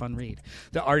pretty fun read.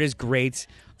 The art is great.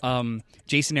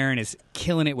 Jason Aaron is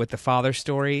killing it with the father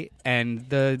story, and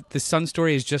the son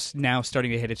story is just now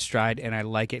starting to hit its stride, and I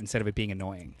like it instead of it being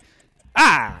annoying.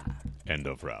 End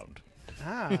of round.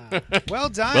 Well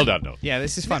done. Well done, no. Yeah,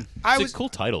 this is fun. I It's was a cool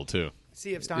title too.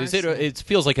 Sea of Stars. Is it? It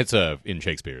feels like it's in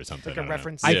Shakespeare or something. Like a I don't know.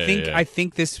 reference. Yeah, I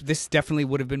think this definitely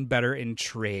would have been better in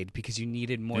trade because you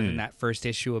needed more than that first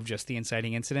issue of just the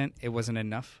inciting incident. It wasn't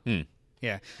enough.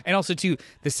 Yeah, and also too,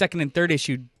 the second and third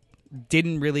issue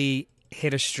didn't really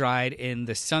hit a stride in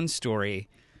the son story,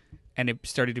 and it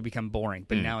started to become boring.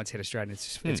 But now it's hit a stride, and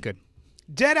it's good.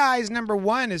 Deadeyes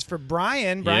 #1 is for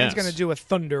Brian. Brian's Yes. going to do a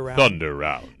Thunder Round. Thunder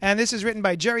Round. And this is written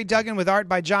by Jerry Duggan with art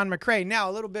by John McCrae. Now,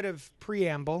 a little bit of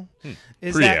preamble.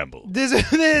 Is Preamble.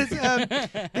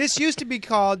 That this used to be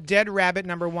called Dead Rabbit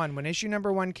 #1. When issue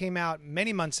 #1 came out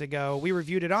many months ago, we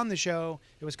reviewed it on the show.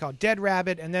 It was called Dead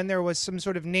Rabbit, and then there was some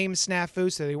sort of name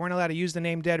snafu, so they weren't allowed to use the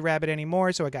name Dead Rabbit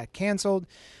anymore, so it got canceled.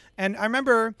 And I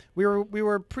remember we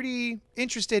were pretty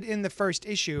interested in the first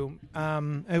issue.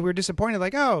 And we were disappointed,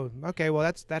 like, oh, okay, well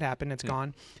that happened. It's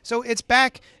gone. So it's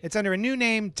back. It's under a new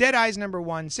name. Deadeyes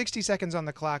 #1. 60 seconds on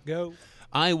the clock. Go.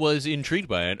 I was intrigued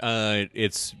by it.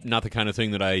 It's not the kind of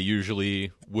thing that I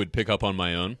usually would pick up on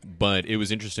my own, but it was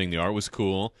interesting. The art was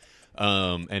cool,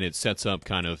 and it sets up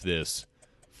kind of this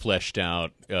fleshed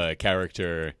out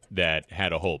character that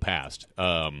had a whole past.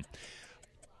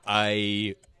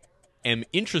 I am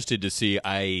interested to see.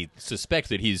 I suspect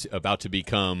that he's about to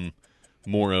become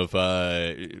more of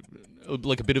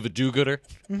like a bit of a do-gooder,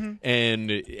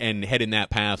 and head in that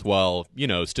path while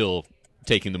still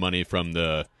taking the money from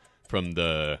the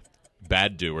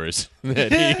bad doers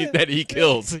that he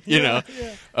kills.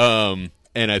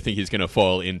 And I think he's going to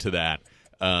fall into that.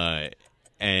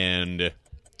 And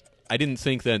I didn't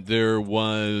think that there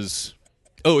was.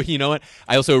 Oh, you know what?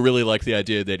 I also really like the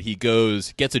idea that he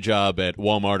gets a job at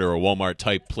Walmart or a Walmart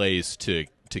type place to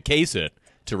case it,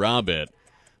 to rob it,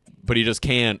 but he just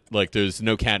can't. Like, there's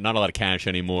not a lot of cash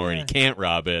anymore, and he can't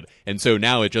rob it, and so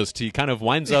now he kind of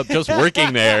winds up just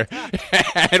working there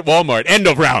at Walmart. End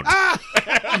of round.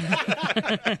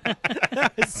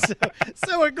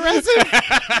 So aggressive.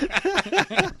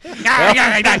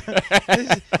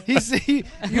 You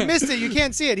missed it. You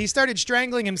can't see it. He started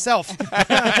strangling himself.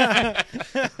 I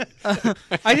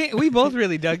think we both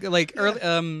really dug early,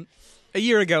 a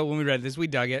year ago when we read this. We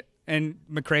dug it, and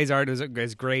McCrae's art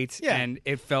is great, and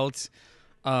it felt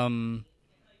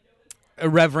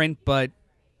irreverent but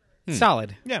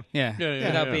solid. Yeah.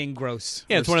 Without being gross.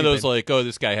 Yeah, or it's one of those stupid. like, oh,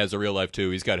 this guy has a real life too.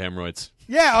 He's got hemorrhoids.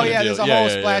 Yeah. Oh, Kind of yeah. deal. There's a Yeah, whole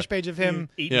yeah, splash yeah. page of him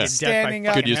Eating Yeah. his death standing by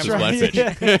up. Good use of fucking splash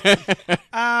hemorrhoids. page.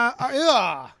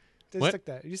 Just What? took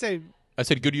that. You say? I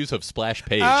said good use of splash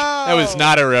page. Oh. that was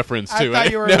not a reference to I it.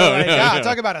 thought you were no, like, no.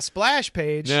 talk about a splash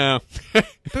page. No.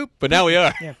 Poop. But now we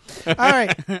are. Yeah. All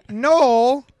right,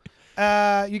 Noel,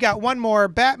 you got one more.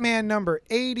 Batman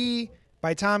 #80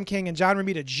 by Tom King and John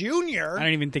Romita Jr. I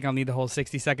don't even think I'll need the whole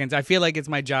 60 seconds. I feel like it's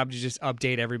my job to just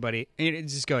update everybody.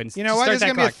 Just go ahead and You know just what? start It's that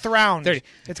going to be a clock. round. 30.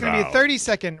 It's going to be a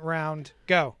 30-second round.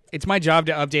 Go. It's my job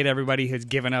to update everybody who's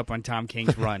given up on Tom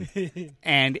King's run.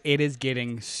 And it is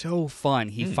getting so fun.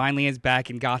 He finally is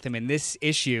back in Gotham, and this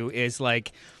issue is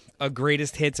like a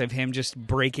greatest hits of him just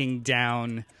breaking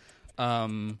down,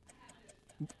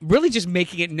 really just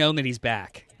making it known that he's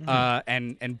back,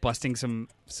 and busting some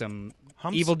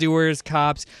Humps? evildoers,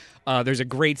 cops. There's a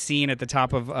great scene at the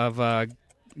top of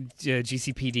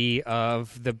GCPD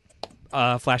of the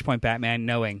Flashpoint Batman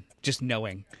knowing.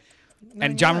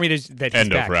 And John Romita that he's End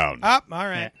back. of round. Up. All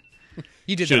right.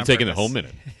 You did Should that have on taken the purpose. whole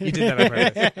minute. You did that on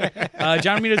purpose.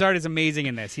 John Romita's art is amazing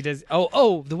in this. He does.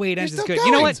 Oh, the way it ends is still good.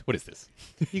 You know going. what? What is this?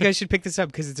 You guys should pick this up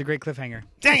because it's a great cliffhanger.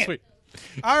 Dang it. Sweet.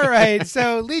 All right,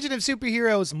 so Legion of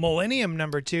Superheroes Millennium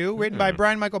 #2, written by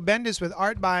Brian Michael Bendis with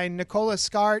art by Nicola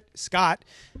Scott,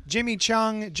 Jimmy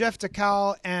Chung, Jeff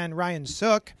DeCal, and Ryan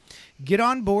Sook. Get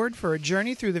on board for a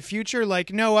journey through the future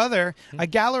like no other. A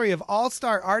gallery of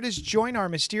all-star artists join our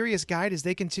mysterious guide as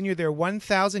they continue their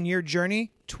 1,000-year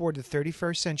journey toward the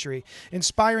 31st century,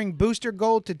 inspiring Booster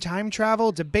Gold to time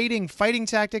travel, debating fighting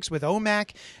tactics with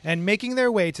OMAC, and making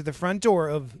their way to the front door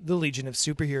of the Legion of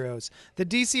Superheroes. The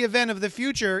DC event of the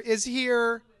future is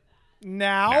here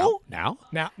now. Now?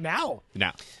 Now.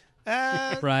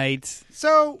 Right.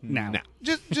 So Now.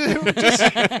 just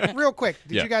real quick,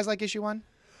 did Yeah. you guys like issue 1?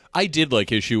 I did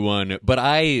like issue 1, but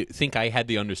I think I had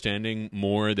the understanding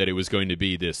more that it was going to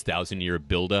be this 1,000-year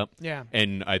build-up. Yeah.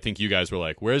 And I think you guys were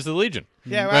like, where's the Legion?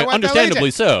 Yeah, I want the understandably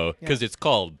Legion. so, because it's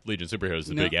called Legion Superheroes,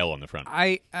 the big L on the front.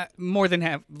 I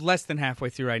less than halfway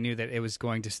through, I knew that it was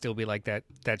going to still be like that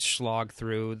slog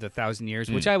through the 1,000 years,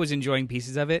 which I was enjoying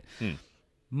pieces of it.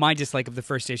 My dislike of the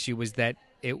first issue was that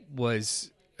it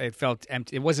felt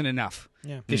empty. It wasn't enough.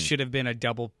 Yeah. This should have been a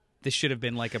double. This should have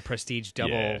been like a prestige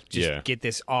double. Yeah, just yeah. get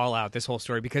this all out, this whole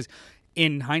story, because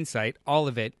in hindsight, all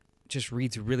of it just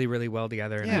reads really, really well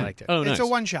together, and I liked it. Oh, It's nice. a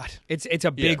one-shot. It's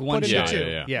a big Yeah. one Put it in shot.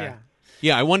 two. Yeah.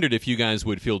 Yeah, I wondered if you guys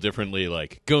would feel differently,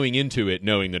 like, going into it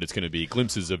knowing that it's going to be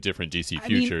glimpses of different DC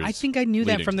futures. I think I knew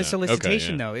that leading from to the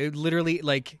solicitation, Okay, yeah. though. It literally,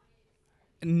 like,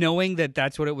 knowing that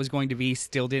that's what it was going to be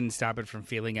still didn't stop it from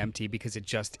feeling empty because it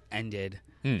just ended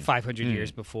 500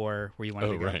 years before where you wanted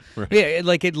Oh, to go. right, right. Yeah,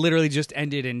 it literally just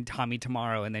ended in Tommy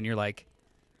Tomorrow, and then you're like,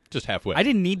 just halfway. I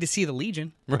didn't need to see the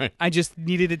Legion. Right. I just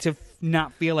needed it to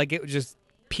not feel like it just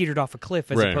petered off a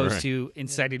cliff as Right, opposed right. to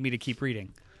incited me to keep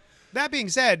reading. That being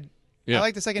said, Yeah. I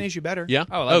like the second issue better. Yeah.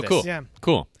 Oh, I love this. cool. Yeah.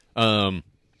 Cool.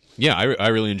 Yeah, I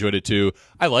really enjoyed it too.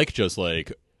 I like just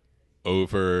like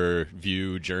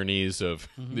overview journeys of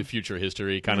the future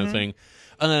history kind of thing.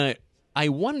 I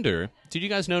wonder, did you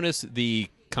guys notice the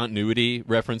continuity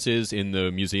references in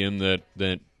the museum that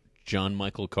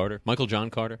Michael John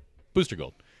Carter, Booster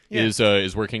Gold, Yeah.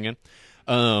 is working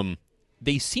in?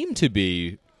 They seem to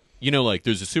be, like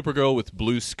there's a Supergirl with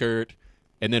blue skirt,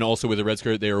 and then also with a red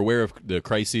skirt. They are aware of the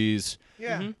crises.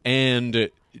 Yeah. And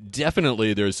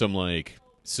definitely there's some like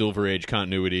Silver Age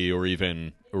continuity or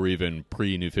even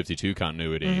pre New 52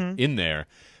 continuity in there.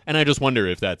 And I just wonder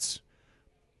if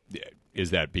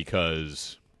is that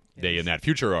because they in that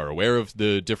future are aware of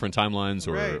the different timelines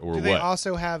or Right. or Do what? they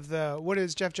also have what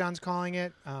is Jeff Johns calling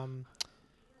it? The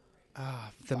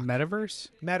metaverse?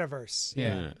 Metaverse.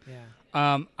 Yeah.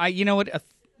 Yeah. You know what?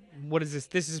 What is this?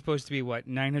 This is supposed to be what,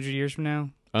 900 years from now?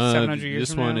 700 years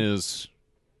this from one now? is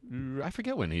I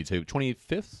forget when he'd say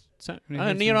 25th. I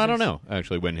 25th, don't know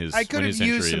actually when his I could when have his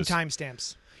century used some is.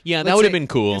 timestamps Yeah, that Let's would have say- been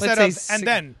cool. let's instead say of six- and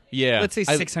then. Yeah, Let's say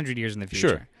I- 600 years in the future.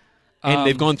 Sure. And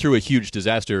they've gone through a huge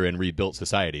disaster and rebuilt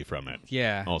society from it.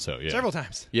 Yeah. Also, yeah. Several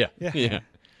times. Yeah. Yeah. Yeah.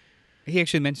 He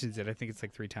actually mentions it. I think it's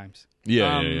like 3 times.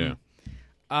 Yeah. Um, yeah.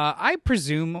 I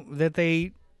presume that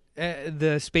the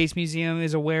Space Museum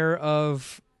is aware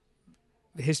of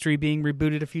history being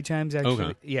rebooted a few times. Actually,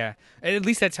 Okay. yeah. At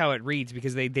least that's how it reads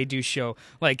because they do show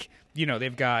like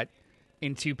they've got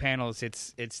in 2 panels.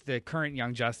 It's the current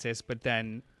Young Justice, but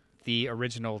then the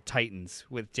original Titans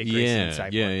with Dick Grayson and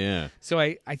Cyborg. Yeah. So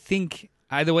I think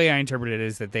the way I interpret it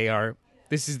is that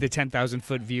this is the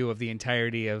 10,000-foot view of the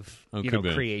entirety of could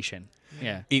be. creation.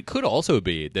 Yeah. It could also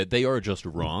be that they are just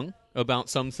wrong about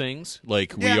some things.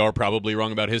 Like, we Yeah. are probably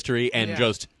wrong about history, and Yeah.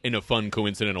 just in a fun,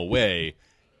 coincidental way,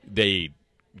 they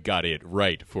got it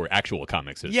right for actual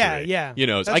comics history. Yeah.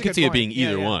 So That's I a could good see it point. being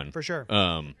either Yeah, one. for sure.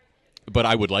 But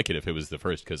I would like it if it was the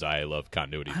first because I love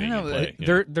continuity I being don't in know. play. you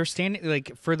know? They're standing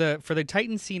like for the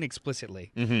Titan scene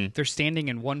explicitly. Mm-hmm. They're standing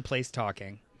in one place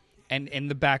talking, and in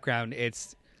the background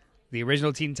it's the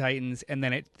original Teen Titans, and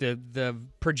then the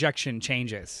projection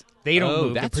changes. They don't Oh,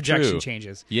 move. The that's projection true.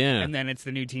 changes. Yeah. and then it's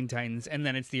the new Teen Titans, and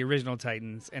then it's the original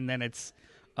Titans, and then it's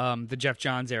the Jeff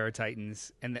Johns era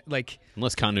Titans, and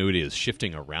Unless continuity is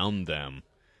shifting around them,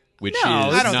 which No,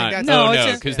 is I don't not. think that's- No, oh, it's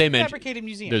no, a because they mentioned fabricated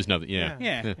museum. there's nothing. Yeah.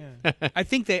 Yeah. Yeah. I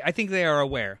think they are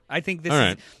aware. I think this All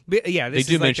is right. yeah. They This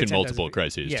do is like mention the 10,000 multiple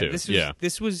crises, yeah, too.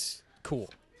 This was cool.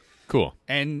 Cool.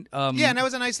 And Yeah, and that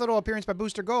was a nice little appearance by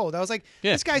Booster Gold. I was like,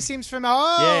 Yeah. this guy seems familiar.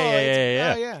 Oh,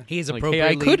 Yeah. yeah. he is Like, hey, I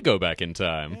appropriately could go back in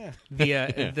time.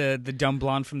 Yeah. the dumb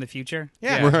blonde from the future.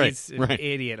 Yeah. Right, he's an right.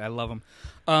 idiot. I love him.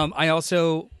 I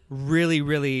also really,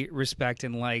 really respect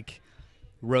and like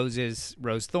Rose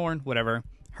Thorne, whatever,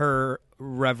 her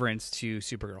reverence to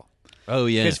Supergirl. Oh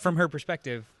yeah. Because from her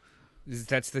perspective,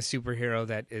 that's the superhero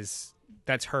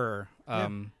that's her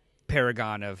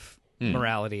paragon of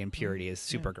morality and purity is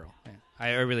Supergirl. Yeah.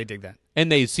 I really dig that.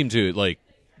 And they seem to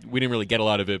we didn't really get a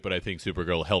lot of it, but I think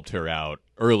Supergirl helped her out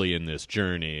early in this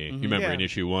journey. You remember Yeah. in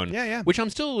issue 1, Yeah. which I'm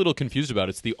still a little confused about.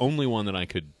 It's the only one that I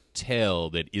could tell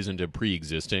that isn't a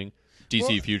pre-existing DC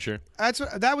Well, future.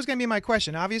 That was going to be my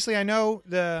question. Obviously, I know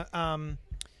the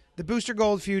Booster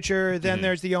Gold future. Then Mm-hmm.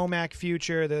 there's the OMAC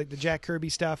future, the Jack Kirby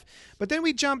stuff. But then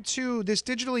we jump to this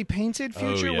digitally painted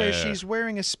future where yeah. she's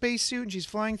wearing a spacesuit and she's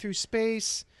flying through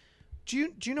space. Do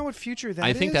you know what future that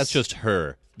is? I think that's just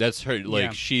her. That's her.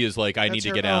 Yeah. She is like, I That's need to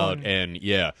her get out, own. and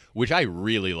which I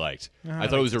really liked. I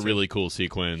thought it was a really cool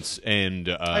sequence, and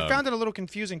I found it a little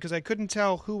confusing because I couldn't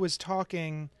tell who was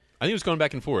talking. I think it was going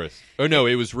back and forth. Oh no,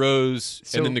 it was Rose,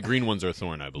 So- and then the green ones are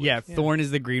Thorn, I believe. Yeah, Thorn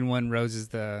is the green one. Rose is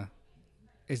the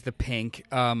pink.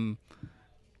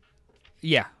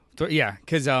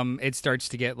 Because it starts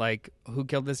to get like, who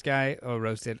killed this guy? Oh,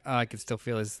 Rose did. Oh, I can still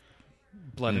feel his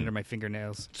blood under my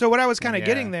fingernails. So what I was kind of Yeah.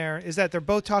 getting there is that they're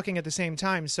both talking at the same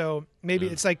time. So maybe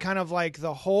it's like kind of like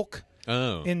the Hulk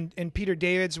Oh. in Peter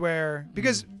David's where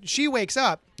because she wakes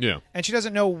up yeah. and she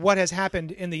doesn't know what has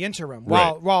happened in the interim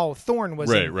Right. while Thorn was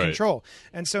Right, in right. control.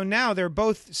 And so now they're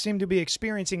both seem to be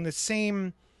experiencing the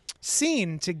same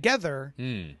scene together.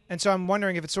 Hmm. And so I'm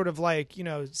wondering if it's sort of like,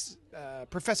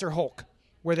 Professor Hulk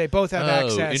where they both have Oh,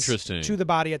 access interesting. to the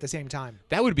body at the same time.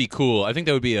 That would be cool. I think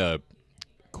that would be a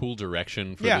cool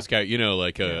direction for Yeah. this guy.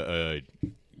 Like a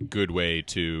good way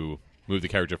to move the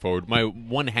character forward. My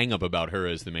one hang-up about her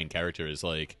as the main character is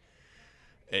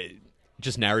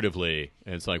just narratively.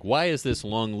 It's like, why is this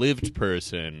long-lived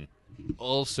person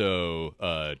also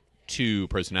two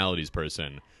personalities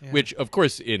person, which of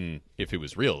course if it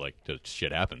was real, like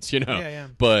shit happens, Yeah, yeah.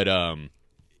 But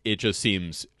it just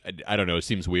seems, I don't know, it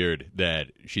seems weird that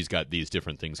she's got these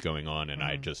different things going on, and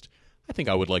I think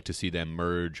I would like to see them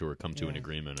merge or come to an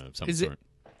agreement of some sort.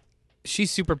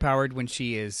 She's superpowered when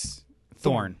she is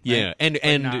Thorn. Yeah, right?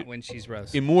 and not when she's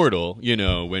Rose. immortal,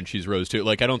 when she's Rose too.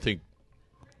 Like I don't think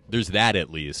there's that at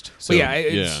least. So But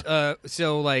it's,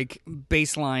 so like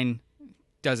baseline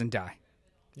doesn't die.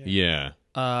 yeah.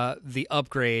 The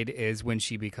upgrade is when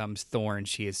she becomes Thorn.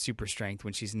 She is super strength.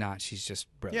 When she's not, she's just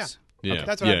Rose. Yeah. Yeah, Okay.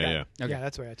 That's what I got. yeah. Okay. Yeah,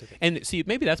 that's where I took it. And see,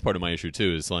 maybe that's part of my issue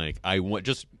too. Is like I want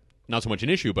just not so much an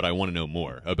issue, but I want to know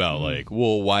more about like,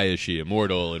 well, why is she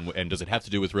immortal, and does it have to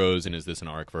do with Rose, and is this an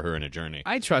arc for her in a journey?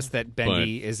 I trust that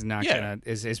Bendy But- is not yeah. gonna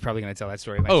is probably gonna tell that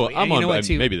story. Oh, Eventually. I'm And you on know what,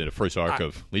 too? maybe the first arc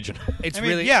of Legion. It's I mean,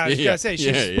 really yeah, I was Yeah. gonna say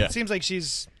Yeah. seems like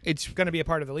she's it's going to be a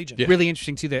part of the Legion. Yeah. really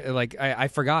interesting too. That like I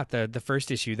forgot the first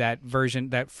issue, that version,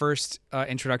 that first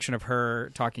introduction of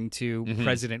her talking to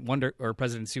President Wonder or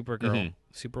President Supergirl,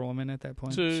 Superwoman at that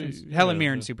point, So, She's Helen yeah.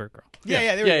 Mirren, Supergirl.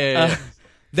 Yeah, there we yeah, go. yeah, yeah.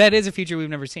 That is a future we've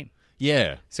never seen.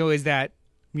 Yeah. So is that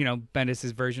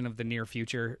Bendis' version of the near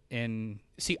future in?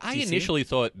 See, I DC? initially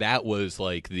thought that was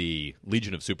like the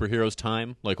Legion of Superheroes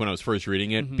time, like when I was first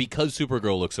reading it, because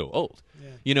Supergirl looks so old.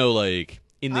 Yeah. Like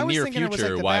in the I was near thinking future, it was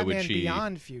like the why Batman would she?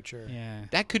 Beyond future. Yeah.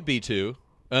 That could be too,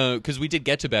 because we did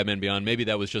get to Batman Beyond. Maybe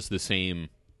that was just the same.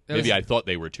 That Maybe was- I thought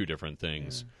they were two different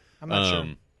things. I'm not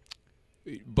sure.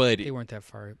 But They weren't that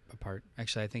far apart.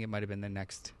 Actually, I think it might have been the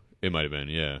next. it might have been,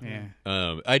 yeah.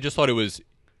 Yeah. I just thought it was.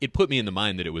 It put me in the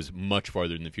mind that it was much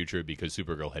farther in the future because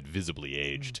Supergirl had visibly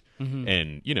aged,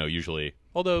 and usually,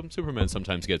 although Superman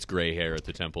sometimes gets gray hair at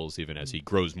the temples even as he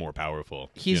grows more powerful.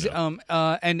 He's you know.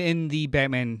 and in the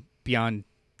Batman Beyond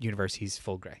universe, he's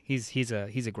full gray. He's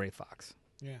a gray fox.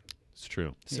 Yeah, It's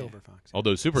true. Silver Fox.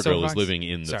 Although Supergirl Silver is Fox? living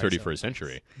in the Sorry, 31st Silver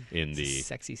century in the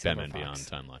Sexy Silver Batman Fox.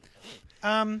 Beyond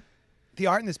timeline. The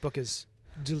art in this book is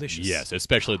delicious. Yes,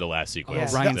 especially the last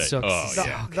sequence. Yeah. Ryan that- Sook's oh, The,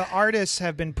 yeah. the artists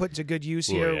have been put to good use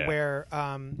Oh, here, yeah. where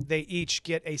they each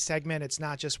get a segment. It's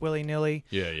not just willy nilly.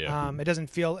 Yeah, yeah. It doesn't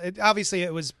feel. Obviously,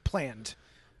 it was planned.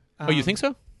 Oh, you think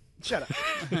so? Shut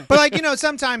up. But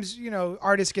sometimes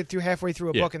artists get through halfway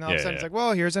through a Yeah, book, and all of a yeah, sudden it's yeah. like,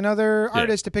 well, here's another Yeah.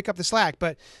 artist to pick up the slack.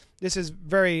 But this is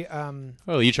very.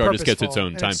 Well, each artist gets its purposeful,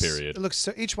 own and time it's- period. It looks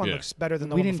so, each one Yeah. looks better than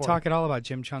the We one didn't before. talk at all about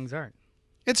Jim Chung's art.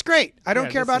 It's great. I don't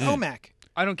Yeah, care this about is- OMAC.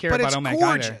 I don't care But about it's OMAC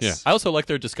gorgeous. either. Yeah, I also like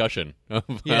their discussion of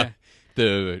Yeah.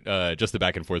 the just the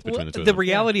back and forth between Well, the two. the of them.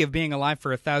 reality of being alive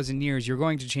for 1,000 years, you're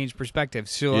going to change perspective.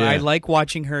 So Yeah. I like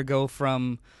watching her go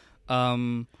from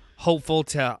hopeful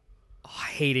to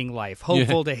hating life,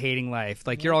 hopeful to hating life.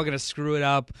 Like, you're all going to screw it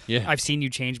up. Yeah. I've seen you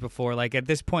change before. Like, at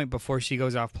this point, before she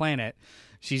goes off planet,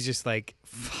 she's just like,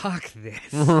 fuck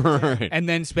this. Right. And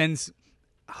then spends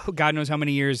God knows how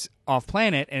many years off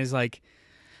planet and is like,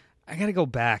 I got to go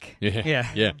back. Yeah,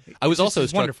 yeah. I was It's also just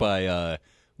struck wonderful. by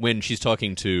when she's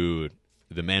talking to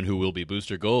the man who will be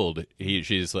Booster Gold.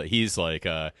 He's like,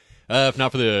 if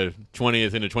not for the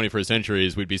 20th into 21st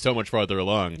centuries, we'd be so much farther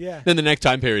along. Yeah. Then the next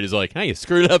time period is like, hey, you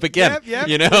screwed up again. Yep.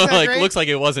 You know, Isn't that like great? looks like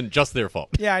it wasn't just their fault.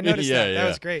 Yeah, I noticed Yeah, that. yeah. That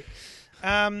was great.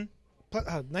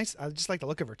 Nice. I just like the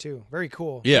look of her too. Very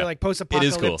cool. Yeah. Very, like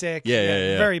post-apocalyptic. It is cool.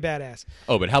 Yeah. Very badass.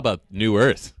 Oh, but how about New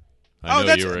Earth? I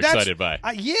know you were excited by.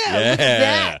 Yeah, look at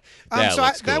that. That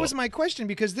looks that cool. was my question,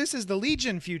 because this is the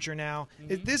Legion future now.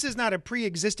 This is not a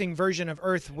pre-existing version of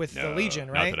Earth with the No, Legion,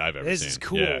 right? Not that I've ever this seen. is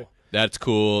cool. Yeah. That's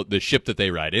cool. The ship that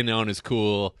they ride in on is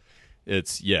cool.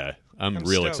 I'm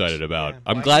real stoked. excited about. Yeah.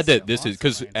 I'm Why glad is that it this is awesome,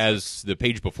 because Ryan? as the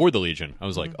page before the Legion, I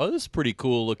was like, oh, this is pretty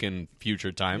cool looking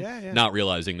future time. Yeah. Not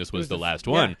realizing this was the last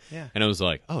yeah, one. yeah. And I was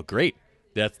like, oh, great.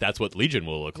 That's what Legion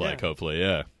will look like. Yeah. Hopefully,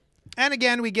 yeah. And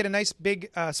again, we get a nice big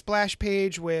splash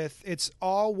page with, it's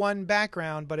all one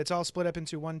background, but it's all split up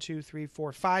into 1, 2, 3,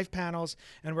 4, 5 panels,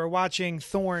 and we're watching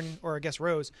Thorn, or I guess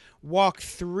Rose, walk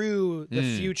through the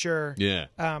future Yeah.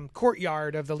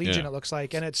 courtyard of the Legion. Yeah. It looks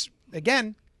like, and it's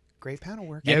again great panel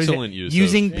work. Yeah, was it Excellent use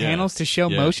using of- yeah. panels to show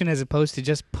Yeah. motion as opposed to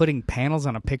just putting panels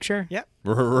on a picture. Yep.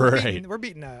 Right. We're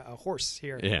beating a horse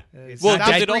here. Yeah. It's Well, not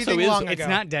because it also breathing is- long It's ago.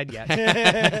 not dead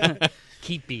yet.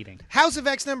 Keep beating. House of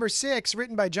X number 6,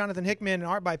 written by Jonathan Hickman and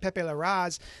art by Pepe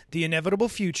Larraz. The inevitable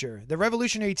future. The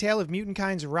revolutionary tale of mutant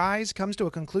kind's rise comes to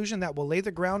a conclusion that will lay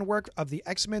the groundwork of the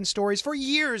X-Men stories for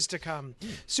years to come.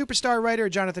 Superstar writer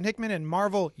Jonathan Hickman and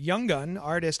Marvel Young Gun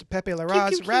artist Pepe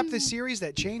Larraz wrap this series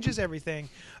that changes everything.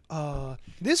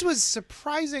 This was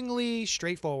surprisingly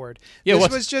straightforward. Yeah, this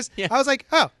what's- was just, yeah. I was like,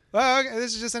 oh, well, okay,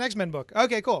 this is just an X-Men book.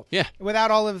 Okay, cool. Yeah. Without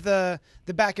all of the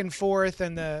back and forth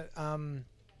and the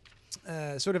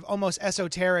sort of almost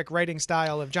esoteric writing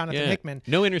style of Jonathan Yeah. Hickman.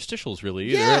 No interstitials really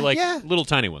either. Yeah, like yeah. little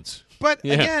tiny ones. But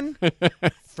Yeah. again,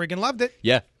 friggin' loved it.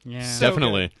 Yeah. Yeah. So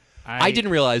Definitely. good. I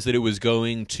didn't realize that it was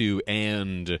going to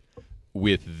end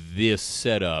with this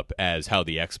setup as how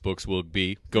the X books will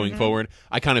be going forward.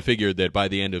 I kind of figured that by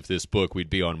the end of this book, we'd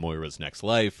be on Moira's next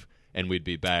life, and we'd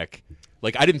be back.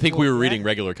 Like, I didn't think we were reading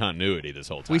regular continuity this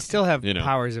whole time. We still have you know?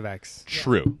 Powers of X.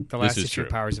 True. The last this is issue true.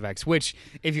 of Powers of X, which,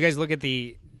 if you guys look at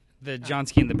the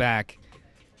Johnsky in the back,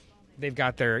 they've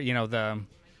got their,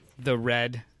 the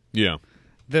red. Yeah.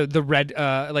 The red,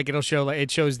 like it'll show, like it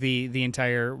shows the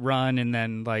entire run and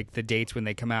then like the dates when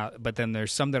they come out. But then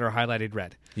there's some that are highlighted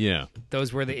red. Yeah.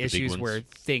 Those were the big issues ones? where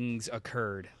things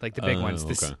occurred, like the big Oh, ones.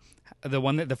 okay.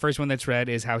 The first one that's red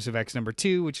is House of X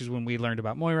 #2, which is when we learned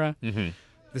about Moira. Mm-hmm.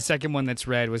 The second one that's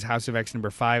red was House of X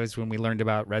 #5, is when we learned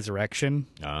about Resurrection.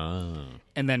 Ah.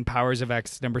 And then Powers of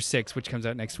X #6, which comes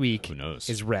out next week, Who knows?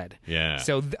 is red. Yeah.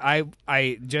 So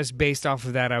I just based off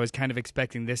of that, I was kind of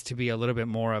expecting this to be a little bit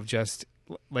more of just,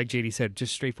 like JD said,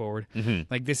 just straightforward. Mm-hmm.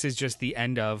 Like this is just the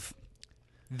end of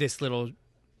this little.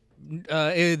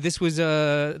 This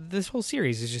whole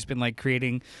series has just been like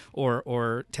creating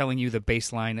or telling you the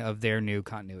baseline of their new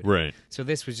continuity. Right. So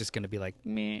this was just going to be like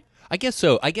meh. I guess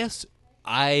so. I guess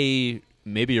I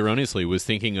maybe erroneously was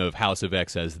thinking of House of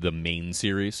X as the main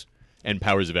series and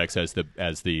Powers of X as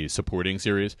the supporting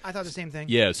series. I thought the same thing.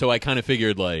 Yeah, so I kind of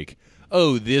figured like,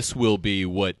 oh, this will be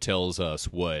what tells us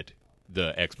what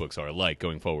the X books are like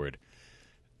going forward,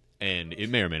 and it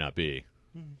may or may not be.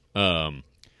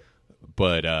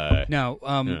 But No,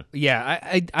 Yeah.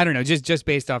 yeah, I don't know. Just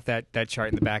based off that chart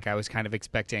in the back, I was kind of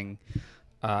expecting,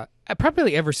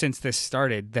 probably ever since this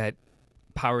started, that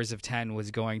Powers of 10 was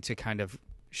going to kind of,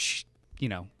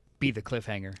 be the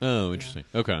cliffhanger. oh, interesting.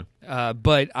 Okay.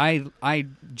 But I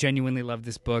genuinely loved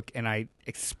this book, and I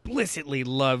explicitly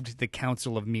loved the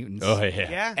Council of Mutants. Oh yeah.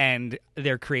 Yeah. And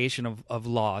their creation of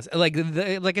laws. Like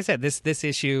I said, this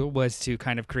issue was to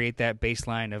kind of create that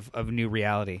baseline of new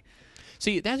reality.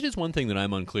 See, that is one thing that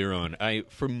I'm unclear on.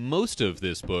 For most of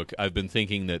this book, I've been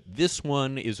thinking that this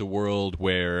one is a world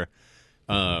where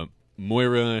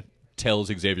Moira tells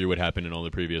Xavier what happened in all the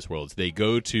previous worlds. They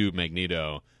go to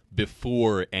Magneto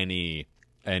before any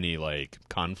like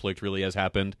conflict really has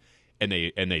happened, and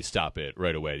they stop it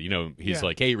right away. He's Yeah.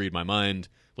 like, "Hey, read my mind.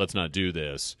 Let's not do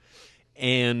this."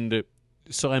 And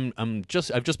so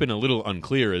I've just been a little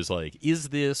unclear as like, is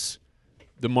this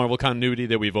the Marvel continuity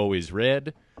that we've always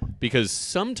read? Because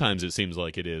sometimes it seems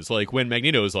like it is. Like when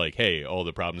Magneto is like, hey, all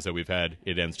the problems that we've had,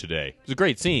 it ends today. It's a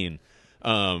great scene,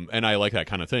 and I like that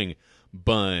kind of thing.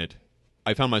 But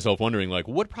I found myself wondering, like,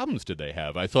 what problems did they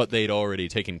have? I thought they'd already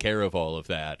taken care of all of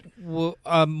that. Well,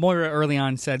 Moira early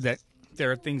on said that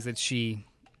there are things that she,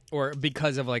 or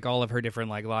because of like all of her different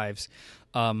like lives,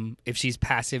 if she's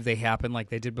passive, they happen like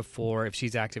they did before. If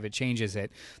she's active, it changes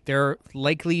it. There are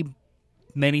likely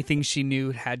many things she knew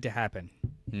had to happen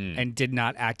and did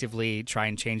not actively try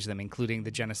and change them, including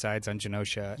the genocides on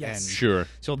Genosha. Yes. And Sure.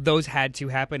 so those had to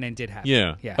happen and did happen.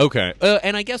 Yeah. Yeah. Okay.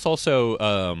 And I guess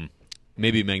also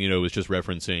maybe Magneto was just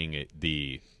referencing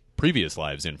the previous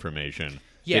lives information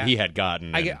Yeah. that he had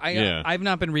gotten. and- yeah. I've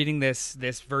not been reading this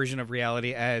version of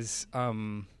reality as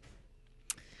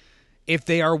if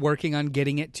they are working on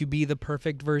getting it to be the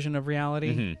perfect version of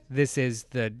reality. This is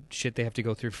the shit they have to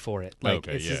go through for it. Like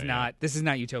Okay, this is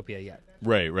not Utopia yet.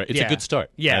 Right. It's a Yeah. good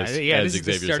start. Yeah, as, yeah, as this is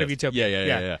the Xavier start of says.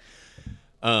 Utopia.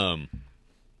 Yeah.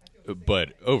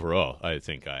 But overall, I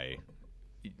think I,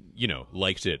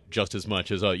 liked it just as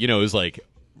much as it was like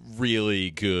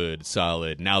really good,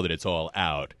 solid. Now that it's all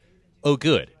out, oh,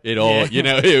 good. It all,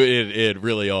 it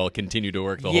really all continued to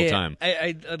work the whole time.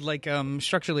 I like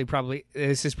structurally probably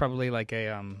this is probably like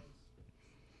a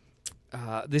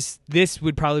this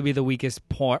would probably be the weakest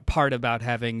part about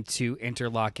having two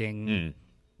interlocking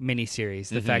miniseries.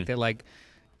 The fact that like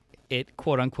it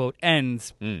quote unquote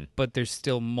ends, but there's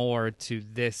still more to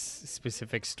this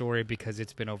specific story because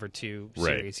it's been over two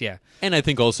Right. series. Yeah. And I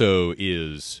think also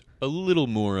is a little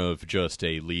more of just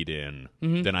a lead-in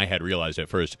than I had realized at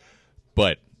first.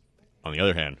 But on the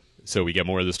other hand, so we get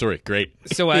more of the story. Great.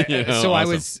 So I I awesome.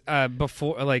 was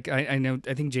before like I know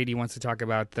I think JD wants to talk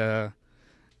about the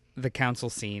council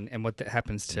scene and what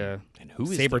happens to And who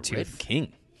is Sabretooth. the Red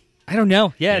King? I don't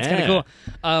know. Yeah, it's kind Yeah. of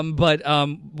cool. But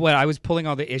what I was pulling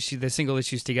all the single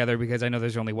issues together because I know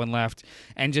there's only one left,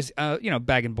 and just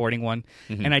bag and boarding one.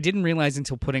 And I didn't realize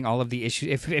until putting all of the issues.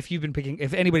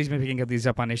 If anybody's been picking up these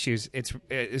up on issues,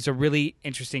 it's a really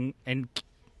interesting and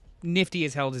nifty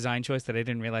as hell design choice that I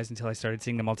didn't realize until I started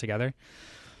seeing them all together.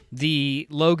 The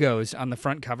logos on the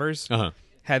front covers Uh-huh.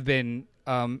 have been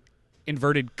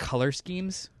inverted color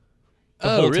schemes.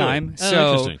 whole really? time. Oh,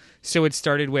 So interesting. so it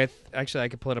started with, actually I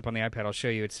could pull it up on the iPad. I'll show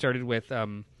you. It started with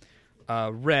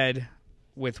red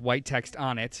with white text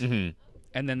on it, Mhm.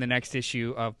 and then the next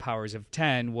issue of Powers of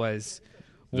 10 was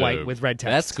white The- with red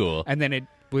text. that's cool. And then it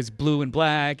was blue and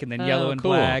black, and then yellow and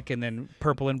cool. black, and then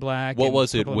purple and black. What and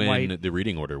was it purple and when white. the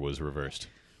reading order was reversed?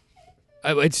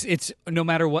 It's no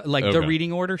matter what, like the Okay.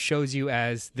 reading order shows you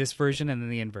as this version and then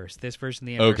the inverse, this version,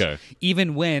 the inverse. Okay.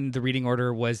 Even when the reading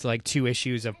order was like 2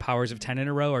 issues of Powers of 10 in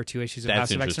a row or 2 issues of That's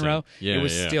House of X in a interesting. row, Yeah, it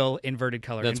was yeah. still inverted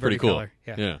color. That's inverted pretty cool. Color.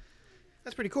 Yeah.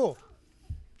 That's pretty cool.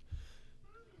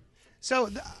 So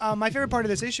my favorite part of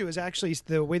this issue is actually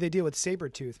the way they deal with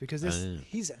Sabretooth, because this yeah.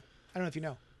 he's a, I don't know if you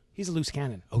know, he's a loose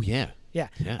cannon. Oh yeah. Yeah.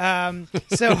 Yeah.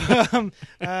 So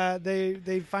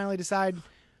they finally decide,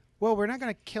 well, we're not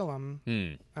going to kill him.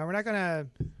 We're not going to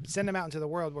send him out into the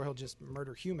world where he'll just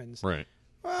murder humans. Right.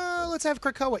 Well, let's have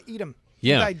Krakoa eat him.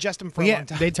 Yeah. Digest him for Well, a yeah, long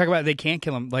time. they talk about they can't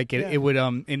kill him. Like Yeah. it would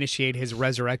initiate his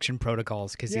resurrection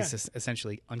protocols because Yeah. he's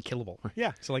essentially unkillable.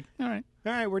 Yeah. So like, all right,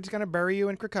 All right, we're just going to bury you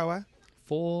in Krakoa.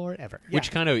 forever. Yeah. Which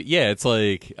kind of it's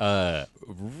like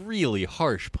really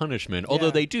harsh punishment. Although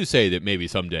Yeah. they do say that maybe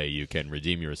someday you can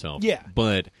redeem yourself. Yeah.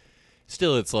 But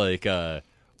still, it's like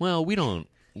well, we don't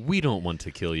want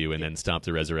to kill you and then stop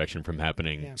the resurrection from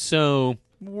happening. Yeah. So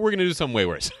we're gonna do something way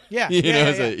worse. Yeah. you yeah, know,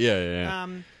 yeah, so- yeah. yeah.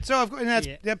 So of course, and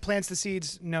Yeah. that plants the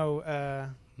seeds. No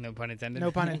No pun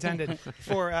intended. pun intended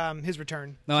for his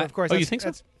return. No, so I- of course. Oh, you that's- think so?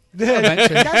 that's-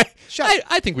 Eventually. Guys, shut.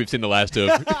 I think we've seen the last of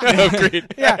Creed.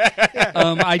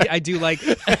 I do like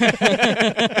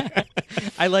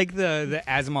I like the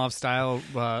Asimov style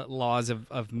laws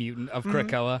of mutant of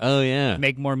Krakoa. Oh yeah.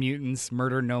 Make more mutants,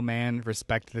 murder no man,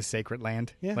 respect the sacred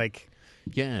land. Yeah. Like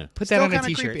Yeah. put Still that on a kinda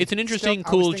t-shirt. creepy. It's an interesting,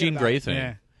 Still, I was cool thinking Jean about Grey it. thing.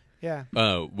 Yeah.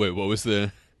 Yeah. Wait, what was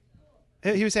the?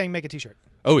 He was saying make a T-shirt.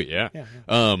 Oh yeah. Yeah,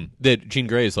 That Jean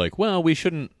Grey is like, well, we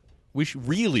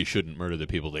really shouldn't murder the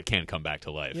people that can't come back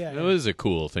to life. Yeah, That yeah. was a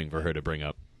cool thing for her to bring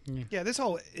up. Yeah, this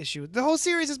whole issue, the whole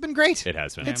series has been great. It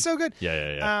has been. It's so good.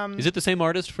 Yeah. Is it the same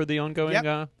artist for the ongoing?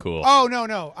 Yep. Cool. Oh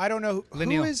no, I don't know who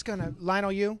Lineal. is gonna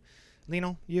Lionel you,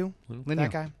 Lineal.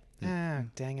 that guy. Ah,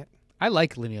 dang it. I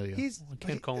like Lineal. He's I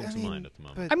can't call him to mind at the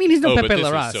moment. I mean, he's no Oh, but Pepe this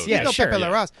was Larraz. so Yeah, good. no sure. Pepe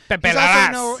Larraz. Pepe he's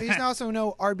Larraz. He's also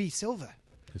no RB Silva.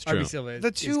 It's true. RB Silva is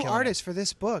The two killing it. artists for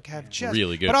this book have just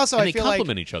Really good. But also, And I they feel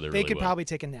complement like each other they really could well. probably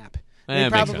take a nap. Eh, They it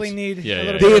makes probably sense. need Yeah, a yeah,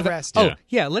 little yeah. bit They of have, rest. oh Yeah.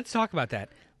 yeah, let's talk about that.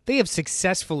 They have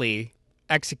successfully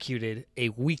executed a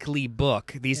weekly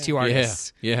book. These two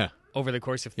artists Yeah. over the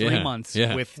course of 3 Yeah. months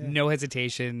Yeah. with no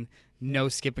hesitation, no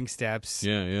skipping steps,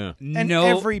 Yeah. And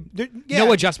no yeah.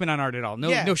 no adjustment on art at all. No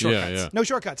Yeah. no shortcuts. Yeah. No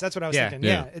shortcuts. That's what I was Yeah. thinking.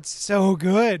 Yeah. Yeah, it's so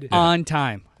good. On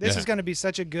time. This Yeah. is going to be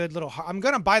such a good little. I'm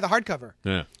going to buy the hardcover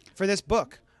Yeah. for this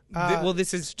book. Well,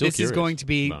 this is Still this is going curious to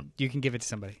be. about- You can give it to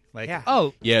somebody. Like, Yeah.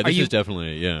 oh, Yeah, are this you is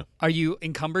definitely are you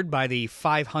encumbered by the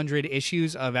 500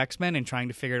 issues of X-Men and trying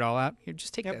to figure it all out? Here,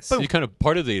 just take this. You kind of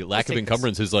part of the lack of take this.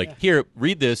 encumbrance is like, here,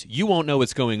 read this. You won't know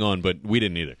what's going on, but we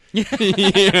didn't either.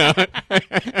 Yeah.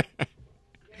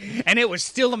 And it was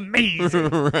still amazing.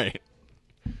 Right.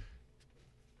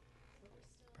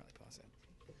 Probably pause it.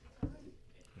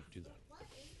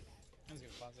 I was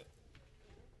going to pause it.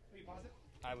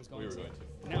 I was going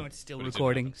to. No, it's still But it didn't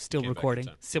recording. happen. Still Came back recording. in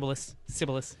time.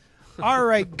 Sibyllus. All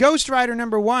right, Ghost Rider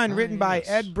 #1, written by yes.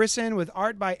 Ed Brisson with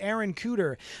art by Aaron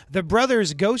Cooter. The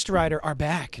brothers Ghost Rider are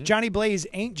back. Johnny Blaze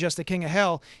ain't just the king of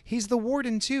hell. He's the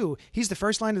warden, too. He's the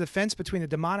first line of defense between the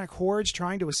demonic hordes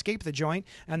trying to escape the joint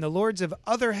and the lords of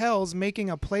other hells making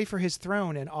a play for his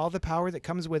throne and all the power that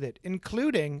comes with it,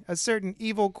 including a certain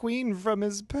evil queen from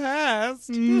his past.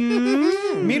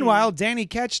 Meanwhile, Danny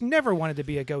Ketch never wanted to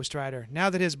be a Ghost Rider. Now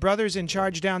that his brother's in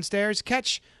charge downstairs,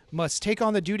 Ketch must take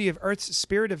on the duty of Earth's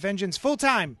spirit of vengeance full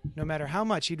time, no matter how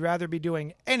much he'd rather be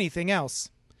doing anything else.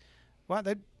 Wow,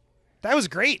 that was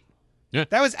great. Yeah.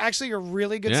 That was actually a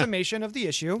really good Yeah. summation of the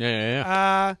issue.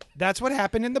 Yeah. That's what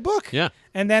happened in the book. Yeah.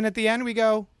 And then at the end we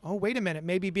go, oh, wait a minute.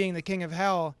 Maybe being the king of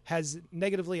hell has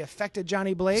negatively affected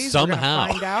Johnny Blaze. We're Somehow.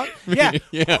 gonna find out. Yeah.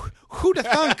 Yeah. Who'd have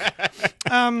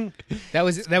thunk? That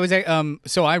was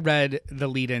so I read the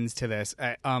lead-ins to this.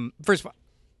 First of all,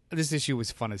 this issue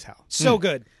was fun as hell. So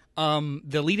good.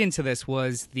 The lead into this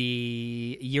was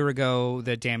the year ago,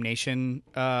 the Damnation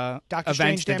Doctor event.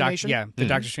 Strange the Damnation? the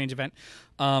Doctor Strange event.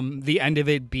 The end of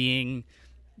it being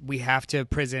we have to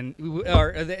prison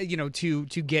or to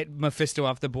get Mephisto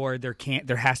off the board.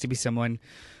 There has to be someone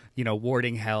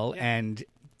warding hell, and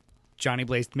Johnny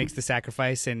Blaze makes the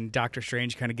sacrifice, and Doctor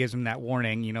Strange kind of gives him that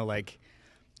warning. Like,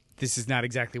 this is not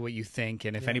exactly what you think,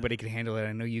 and if anybody can handle it,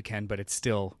 I know you can, but it's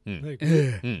still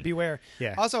Beware.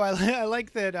 Yeah. Also, I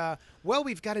like that. Well,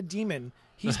 we've got a demon.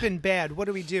 He's been bad. What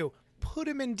do we do? put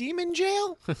him in demon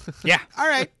jail? Yeah. All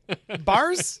right.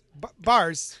 Bars?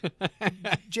 Bars.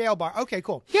 Jail bar. Okay,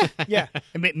 cool. Yeah.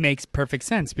 It makes perfect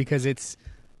sense because it's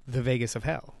the Vegas of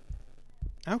hell.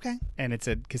 Okay. And it's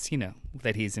a casino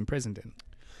that he's imprisoned in.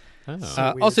 Oh.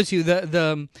 weird. Also, too,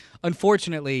 the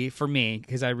unfortunately for me,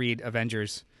 because I read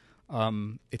Avengers,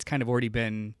 it's kind of already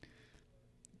been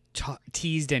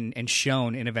teased and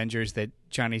shown in Avengers that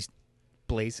Johnny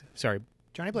Blaze.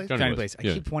 Johnny Blaze. Johnny Blaze, I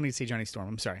yeah. keep wanting to say Johnny Storm.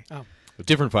 I'm sorry. Oh. A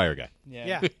different fire guy.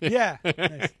 Yeah. Yeah.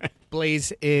 Nice.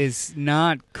 Blaze is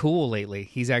not cool lately.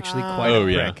 He's actually quite Oh, a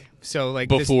yeah. prick. So like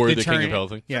Before the King turn- of Hell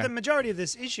thing? Yeah. For the majority of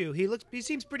this issue, he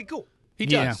seems pretty cool. He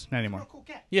Yeah, does. not anymore. Cool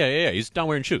cat. Yeah. He's not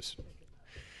wearing shoes.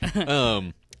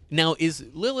 Now, is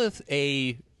Lilith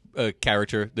a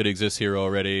character that exists here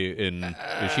already?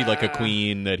 Is she like a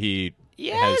queen that he has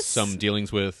Yes. some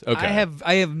dealings with? Okay.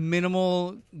 I have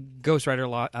minimal Ghost Rider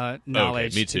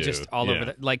knowledge. me too. Just all over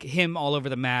Yeah. like him all over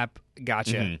the map.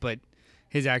 Gotcha. Mhm. But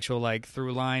his actual like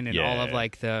through line and all of Yeah.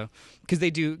 like because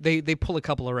they pull a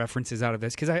couple of references out of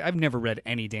this because I've never read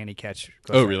any Danny Ketch.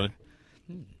 Ghost Oh, Rider. really?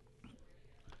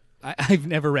 I've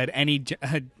never read any.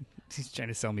 He's trying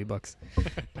to sell me books.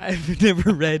 I've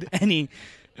never read any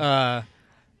Danny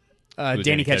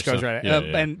Danny Ketch Ketch Ghost stuff. Rider, Yeah,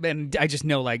 yeah. and I just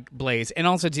know like Blaze, and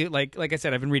also too like I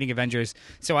said, I've been reading Avengers,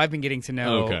 so I've been getting to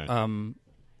know. Okay.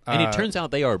 And it turns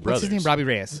out they are brothers. What's his name? Robbie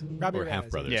Reyes. Robbie Or Reyes. half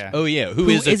brothers. Yeah. Oh, yeah. Who Who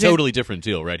is a isn't- totally different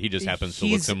deal, right? He just happens to look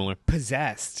He's similar.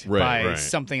 Possessed Right, by right.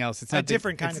 something else. It's A not the-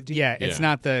 different kind it's- of demon. Yeah, it's Yeah.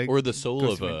 not the Or the soul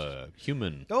Ghost of a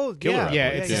human. Oh, killer, yeah. I Yeah,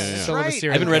 believe. it's yeah. Soul of a Right.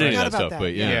 Serial I haven't read killer. any of Forgot that about stuff,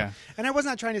 but yeah. Yeah. And I was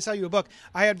not trying to sell you a book.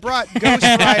 I had brought Ghost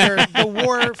Rider: The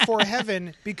War for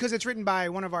Heaven because it's written by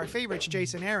one of our favorites,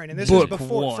 Jason Aaron, and this was Book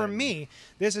before one. for me.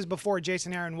 This is before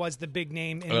Jason Aaron was the big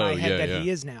name in Oh, my head yeah, that yeah. he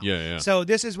is now. Yeah, yeah. So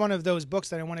this is one of those books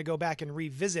that I want to go back and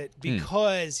revisit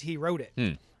because he wrote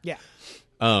it. Yeah.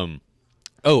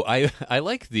 I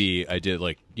like the idea,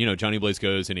 like, Johnny Blaze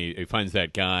goes and he finds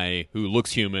that guy who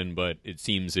looks human, but it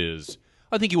seems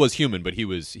I think he was human, but he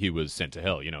was sent to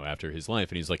hell, after his life,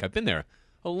 and he's like, I've been there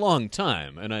a long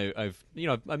time, and I've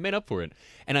made up for it,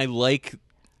 and I like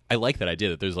that idea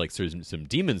that there's like some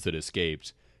demons that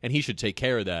escaped, and he should take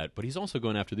care of that, but he's also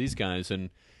going after these guys, and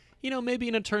maybe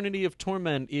an eternity of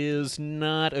torment is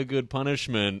not a good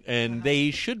punishment, and they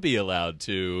should be allowed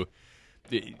to,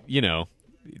 be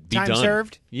Time done.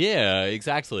 served? Yeah,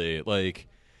 exactly. Like,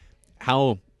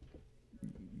 how,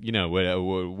 what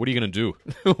are you gonna do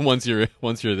once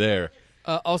you're there?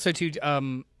 Also, too,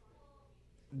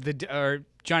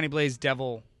 Johnny Blaze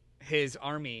Devil, his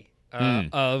army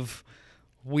of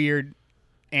weird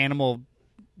animal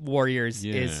warriors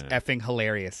is Yeah. effing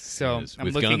hilarious. So It is, I'm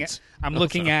with looking guns.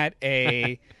 at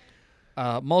a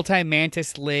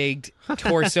multi-mantis legged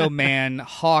torso man,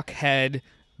 hawk head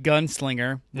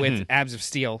gunslinger with abs of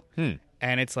steel, and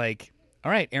it's like,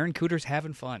 all right, Aaron Cooter's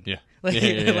having fun. Yeah. Like,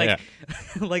 Yeah. like,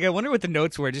 like I wonder what the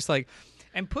notes were. Just like,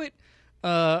 and put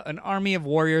an army of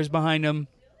warriors behind him.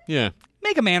 Yeah.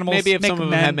 Make them animals. Maybe if make some of them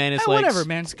men. had mantis legs, whatever,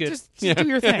 man. it's good. Just do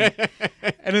your thing.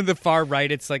 And then the far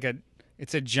right, it's like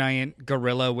it's a giant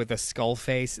gorilla with a skull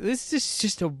face. This is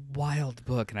just a wild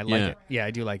book, and I like Yeah. it. Yeah,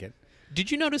 I do like it. Did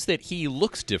you notice that he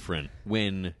looks different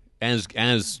when, as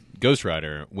Ghost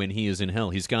Rider, when he is in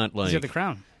hell? He's got like He's got the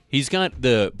crown. He's got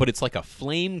but it's like a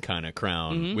flame kind of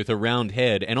crown with a round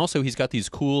head, and also he's got these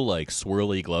cool like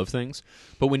swirly glove things.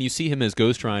 But when you see him as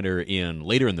Ghost Rider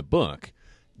later in the book,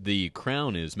 the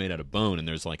crown is made out of bone, and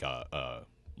there's like a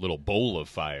little bowl of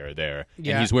fire there,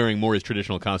 Yeah. and he's wearing more his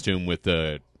traditional costume with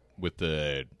the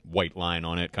white line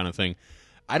on it, kind of thing.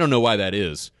 I don't know why that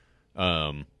is.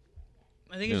 I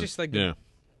think it's just like yeah.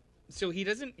 So he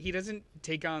doesn't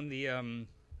take on the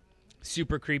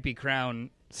super creepy crown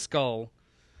skull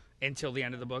until the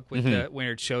end of the book with when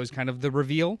it shows kind of the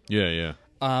reveal. Yeah.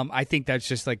 I think that's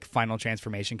just like final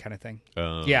transformation kind of thing.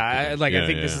 Oh, Yeah, okay. I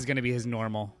think this Yeah. is going to be his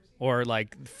normal or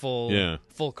like full Yeah.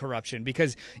 full corruption,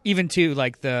 because even too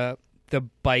like the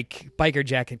biker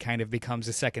jacket kind of becomes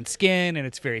a second skin, and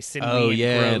it's very sinewy. Oh and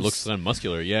yeah, gross. it looks kind of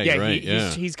muscular. Yeah, Yeah, you're right. Yeah.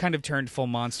 he's kind of turned full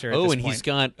monster. At Oh, this and point. he's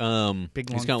got Big,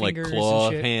 he's long got like fingers claw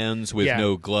and shit. hands with Yeah.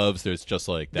 no gloves. There's just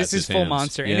like that's this is his full hands.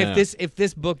 monster. Yeah. And if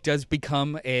this book does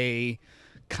become a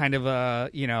kind of a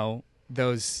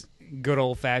those good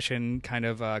old fashioned kind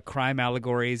of crime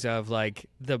allegories of like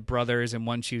the brothers, and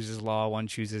one chooses law, one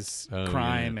chooses Oh,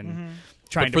 crime, yeah. and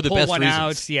trying But for to the pull best one reasons.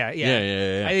 out. Yeah.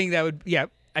 Yeah. I think that would. Yeah,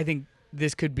 I think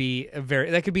this could be a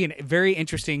very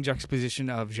interesting juxtaposition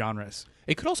of genres.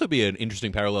 It could also be an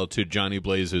interesting parallel to Johnny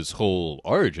Blaze's whole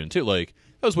origin too. Like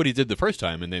that was what he did the first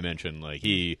time, and they mentioned like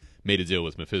he made a deal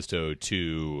with Mephisto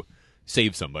to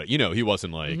save somebody. He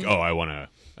wasn't like, oh, I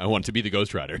want to be the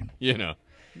Ghost Rider.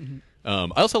 I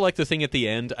also like the thing at the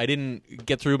end. I didn't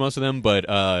get through most of them, but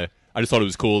I just thought it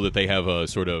was cool that they have a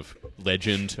sort of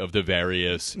legend of the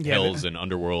various hells and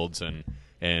underworlds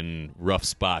and rough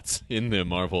spots in the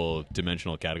Marvel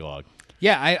dimensional catalog.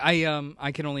 Yeah,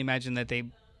 I can only imagine that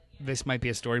this might be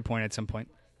a story point at some point.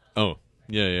 Oh,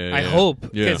 yeah. I hope,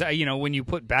 Yeah. because when you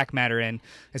put back matter in,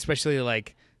 especially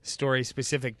like story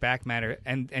specific back matter,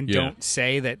 and don't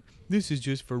say that this is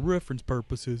just for reference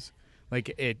purposes, like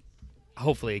it.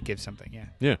 Hopefully, it gives something. Yeah.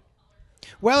 Yeah.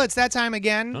 Well, it's that time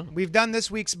again. Oh. We've done this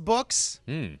week's books.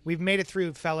 Mm. We've made it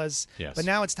through, fellas. Yes. But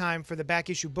now it's time for the back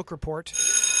issue book report.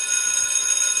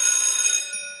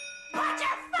 Put your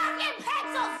fucking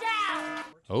pencils down!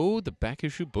 Oh, the back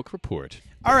issue book report.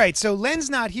 All right, so Len's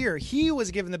not here. He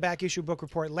was given the back issue book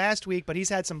report last week, but he's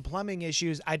had some plumbing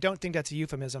issues. I don't think that's a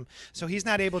euphemism. So he's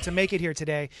not able to make it here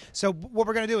today. So what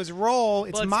we're going to do is roll.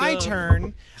 It's my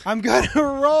turn. I'm going to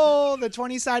roll the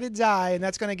 20-sided die, and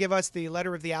that's going to give us the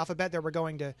letter of the alphabet that we're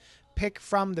going to pick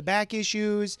from the back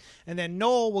issues. And then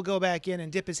Noel will go back in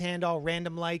and dip his hand all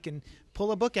random-like and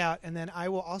pull a book out. And then I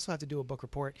will also have to do a book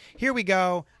report. Here we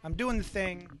go. I'm doing the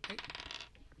thing.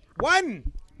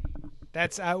 1.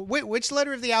 That's which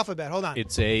letter of the alphabet? Hold on.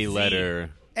 It's a letter.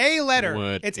 A letter.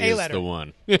 What It's is a letter. the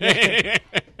one?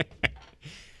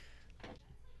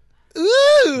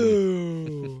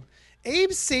 Ooh. Abe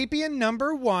Sapien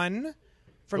number 1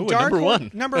 from Ooh, Dark number Horse.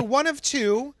 one. Number 1 of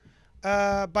 2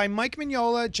 by Mike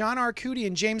Mignola, John Arcudi,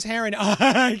 and James Herron.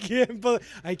 I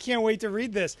can't wait to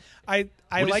read this. I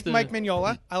What is like the- Mike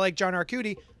Mignola. I like John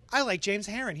Arcudi. I like James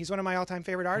Herron. He's one of my all-time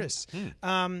favorite artists.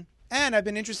 And I've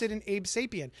been interested in Abe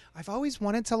Sapien. I've always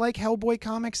wanted to like Hellboy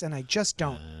comics, and I just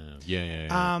don't. Yeah.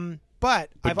 But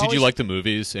I've Did always, you like the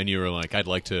movies? And you were like, I'd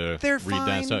like to They're read fine.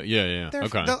 that stuff. Yeah. They're-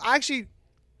 Okay. Actually,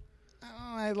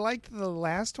 I liked the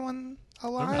last one a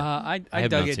lot. I I have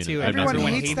dug not it seen too. it. I've not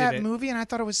Everyone seen it. hates hated that it. movie, and I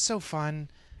thought it was so fun.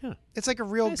 Yeah. It's like a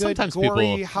real Yeah, good, sometimes gory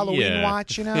people- Halloween yeah.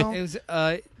 watch, you know? It was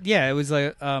it was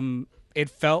like it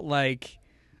felt like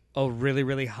a really,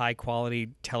 really high quality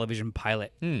television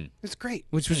pilot. It's great.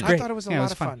 Which was I great. thought it was a Yeah, it lot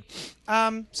was of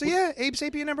fun. So yeah, Abe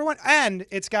Sapien number 1. And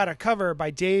it's got a cover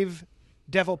by Dave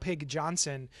Devil Pig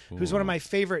Johnson, who's one of my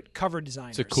favorite cover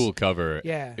designers. It's a cool cover.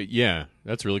 Yeah. Yeah,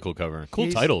 that's a really cool cover. Cool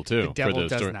He's- title, too. The devil for the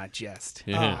does story. not jest.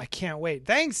 Yeah. Oh, I can't wait.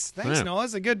 Thanks, Yeah. Noel.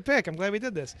 That's a good pick. I'm glad we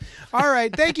did this. All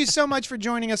right. Thank you so much for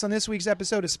joining us on this week's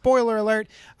episode of Spoiler Alert.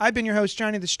 I've been your host,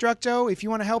 Johnny Destructo. If you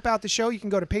want to help out the show, you can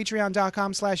go to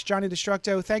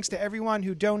patreon.com/JohnnyDestructo. Thanks to everyone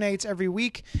who donates every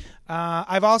week.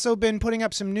 I've also been putting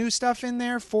up some new stuff in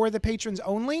there for the patrons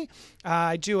only.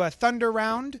 I do a Thunder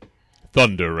Round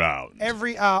Thunder Round.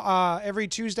 every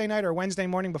Tuesday night or Wednesday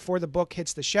morning before the book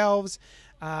hits the shelves,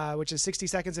 which is 60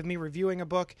 seconds of me reviewing a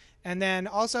book. And then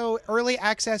also early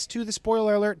access to the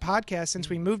Spoiler Alert podcast. Since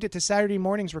we moved it to Saturday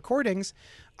mornings recordings,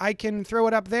 I can throw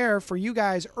it up there for you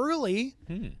guys early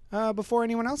before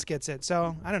anyone else gets it.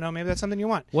 So, I don't know. Maybe that's something you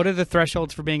want. What are the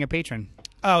thresholds for being a patron?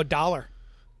 Oh, $1.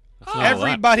 That's not a lot.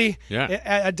 Everybody,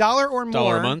 Yeah. $1 or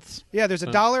more. $1 a month? Yeah, there's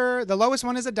 $1. The lowest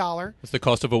one is $1. That's the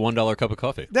cost of a $1 cup of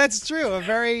coffee. That's true.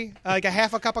 Like a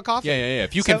half a cup of coffee. Yeah.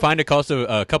 If you So- can find a cost of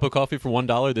a cup of coffee for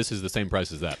 $1, this is the same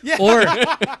price as that. Yeah.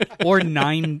 Or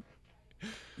 9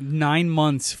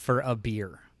 months for a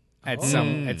beer at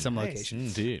some location.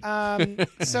 Indeed. Yeah,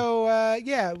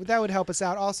 that would help us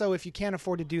out. Also, if you can't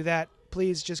afford to do that,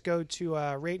 please just go to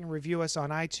rate and review us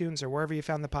on iTunes or wherever you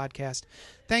found the podcast.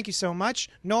 Thank you so much.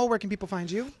 Noel, where can people find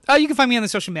you? You can find me on the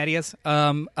social medias.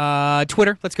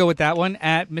 Twitter, let's go with that one,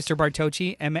 at Mr.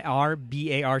 Bartocci,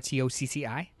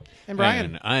 MRBARTOCCI. And Brian.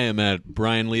 And I am at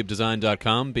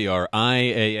BrianLiebDesign.com,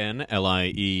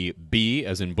 BrianLieb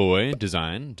as in boy,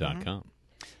 design.com.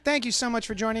 Thank you so much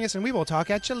for joining us, and we will talk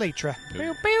at you later.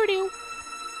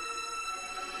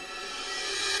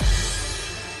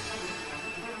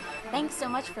 Thanks so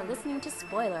much for listening to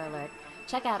Spoiler Alert.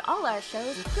 Check out all our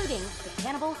shows, including the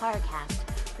Cannibal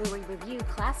Horrorcast, where we review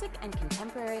classic and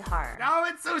contemporary horror. Oh,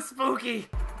 it's so spooky.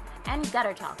 And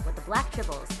Gutter Talk with the Black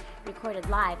Tribbles, recorded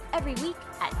live every week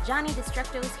at Johnny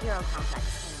Destructo's Hero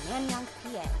Complex in Manayunk,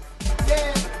 PA.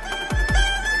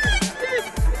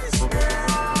 Yeah.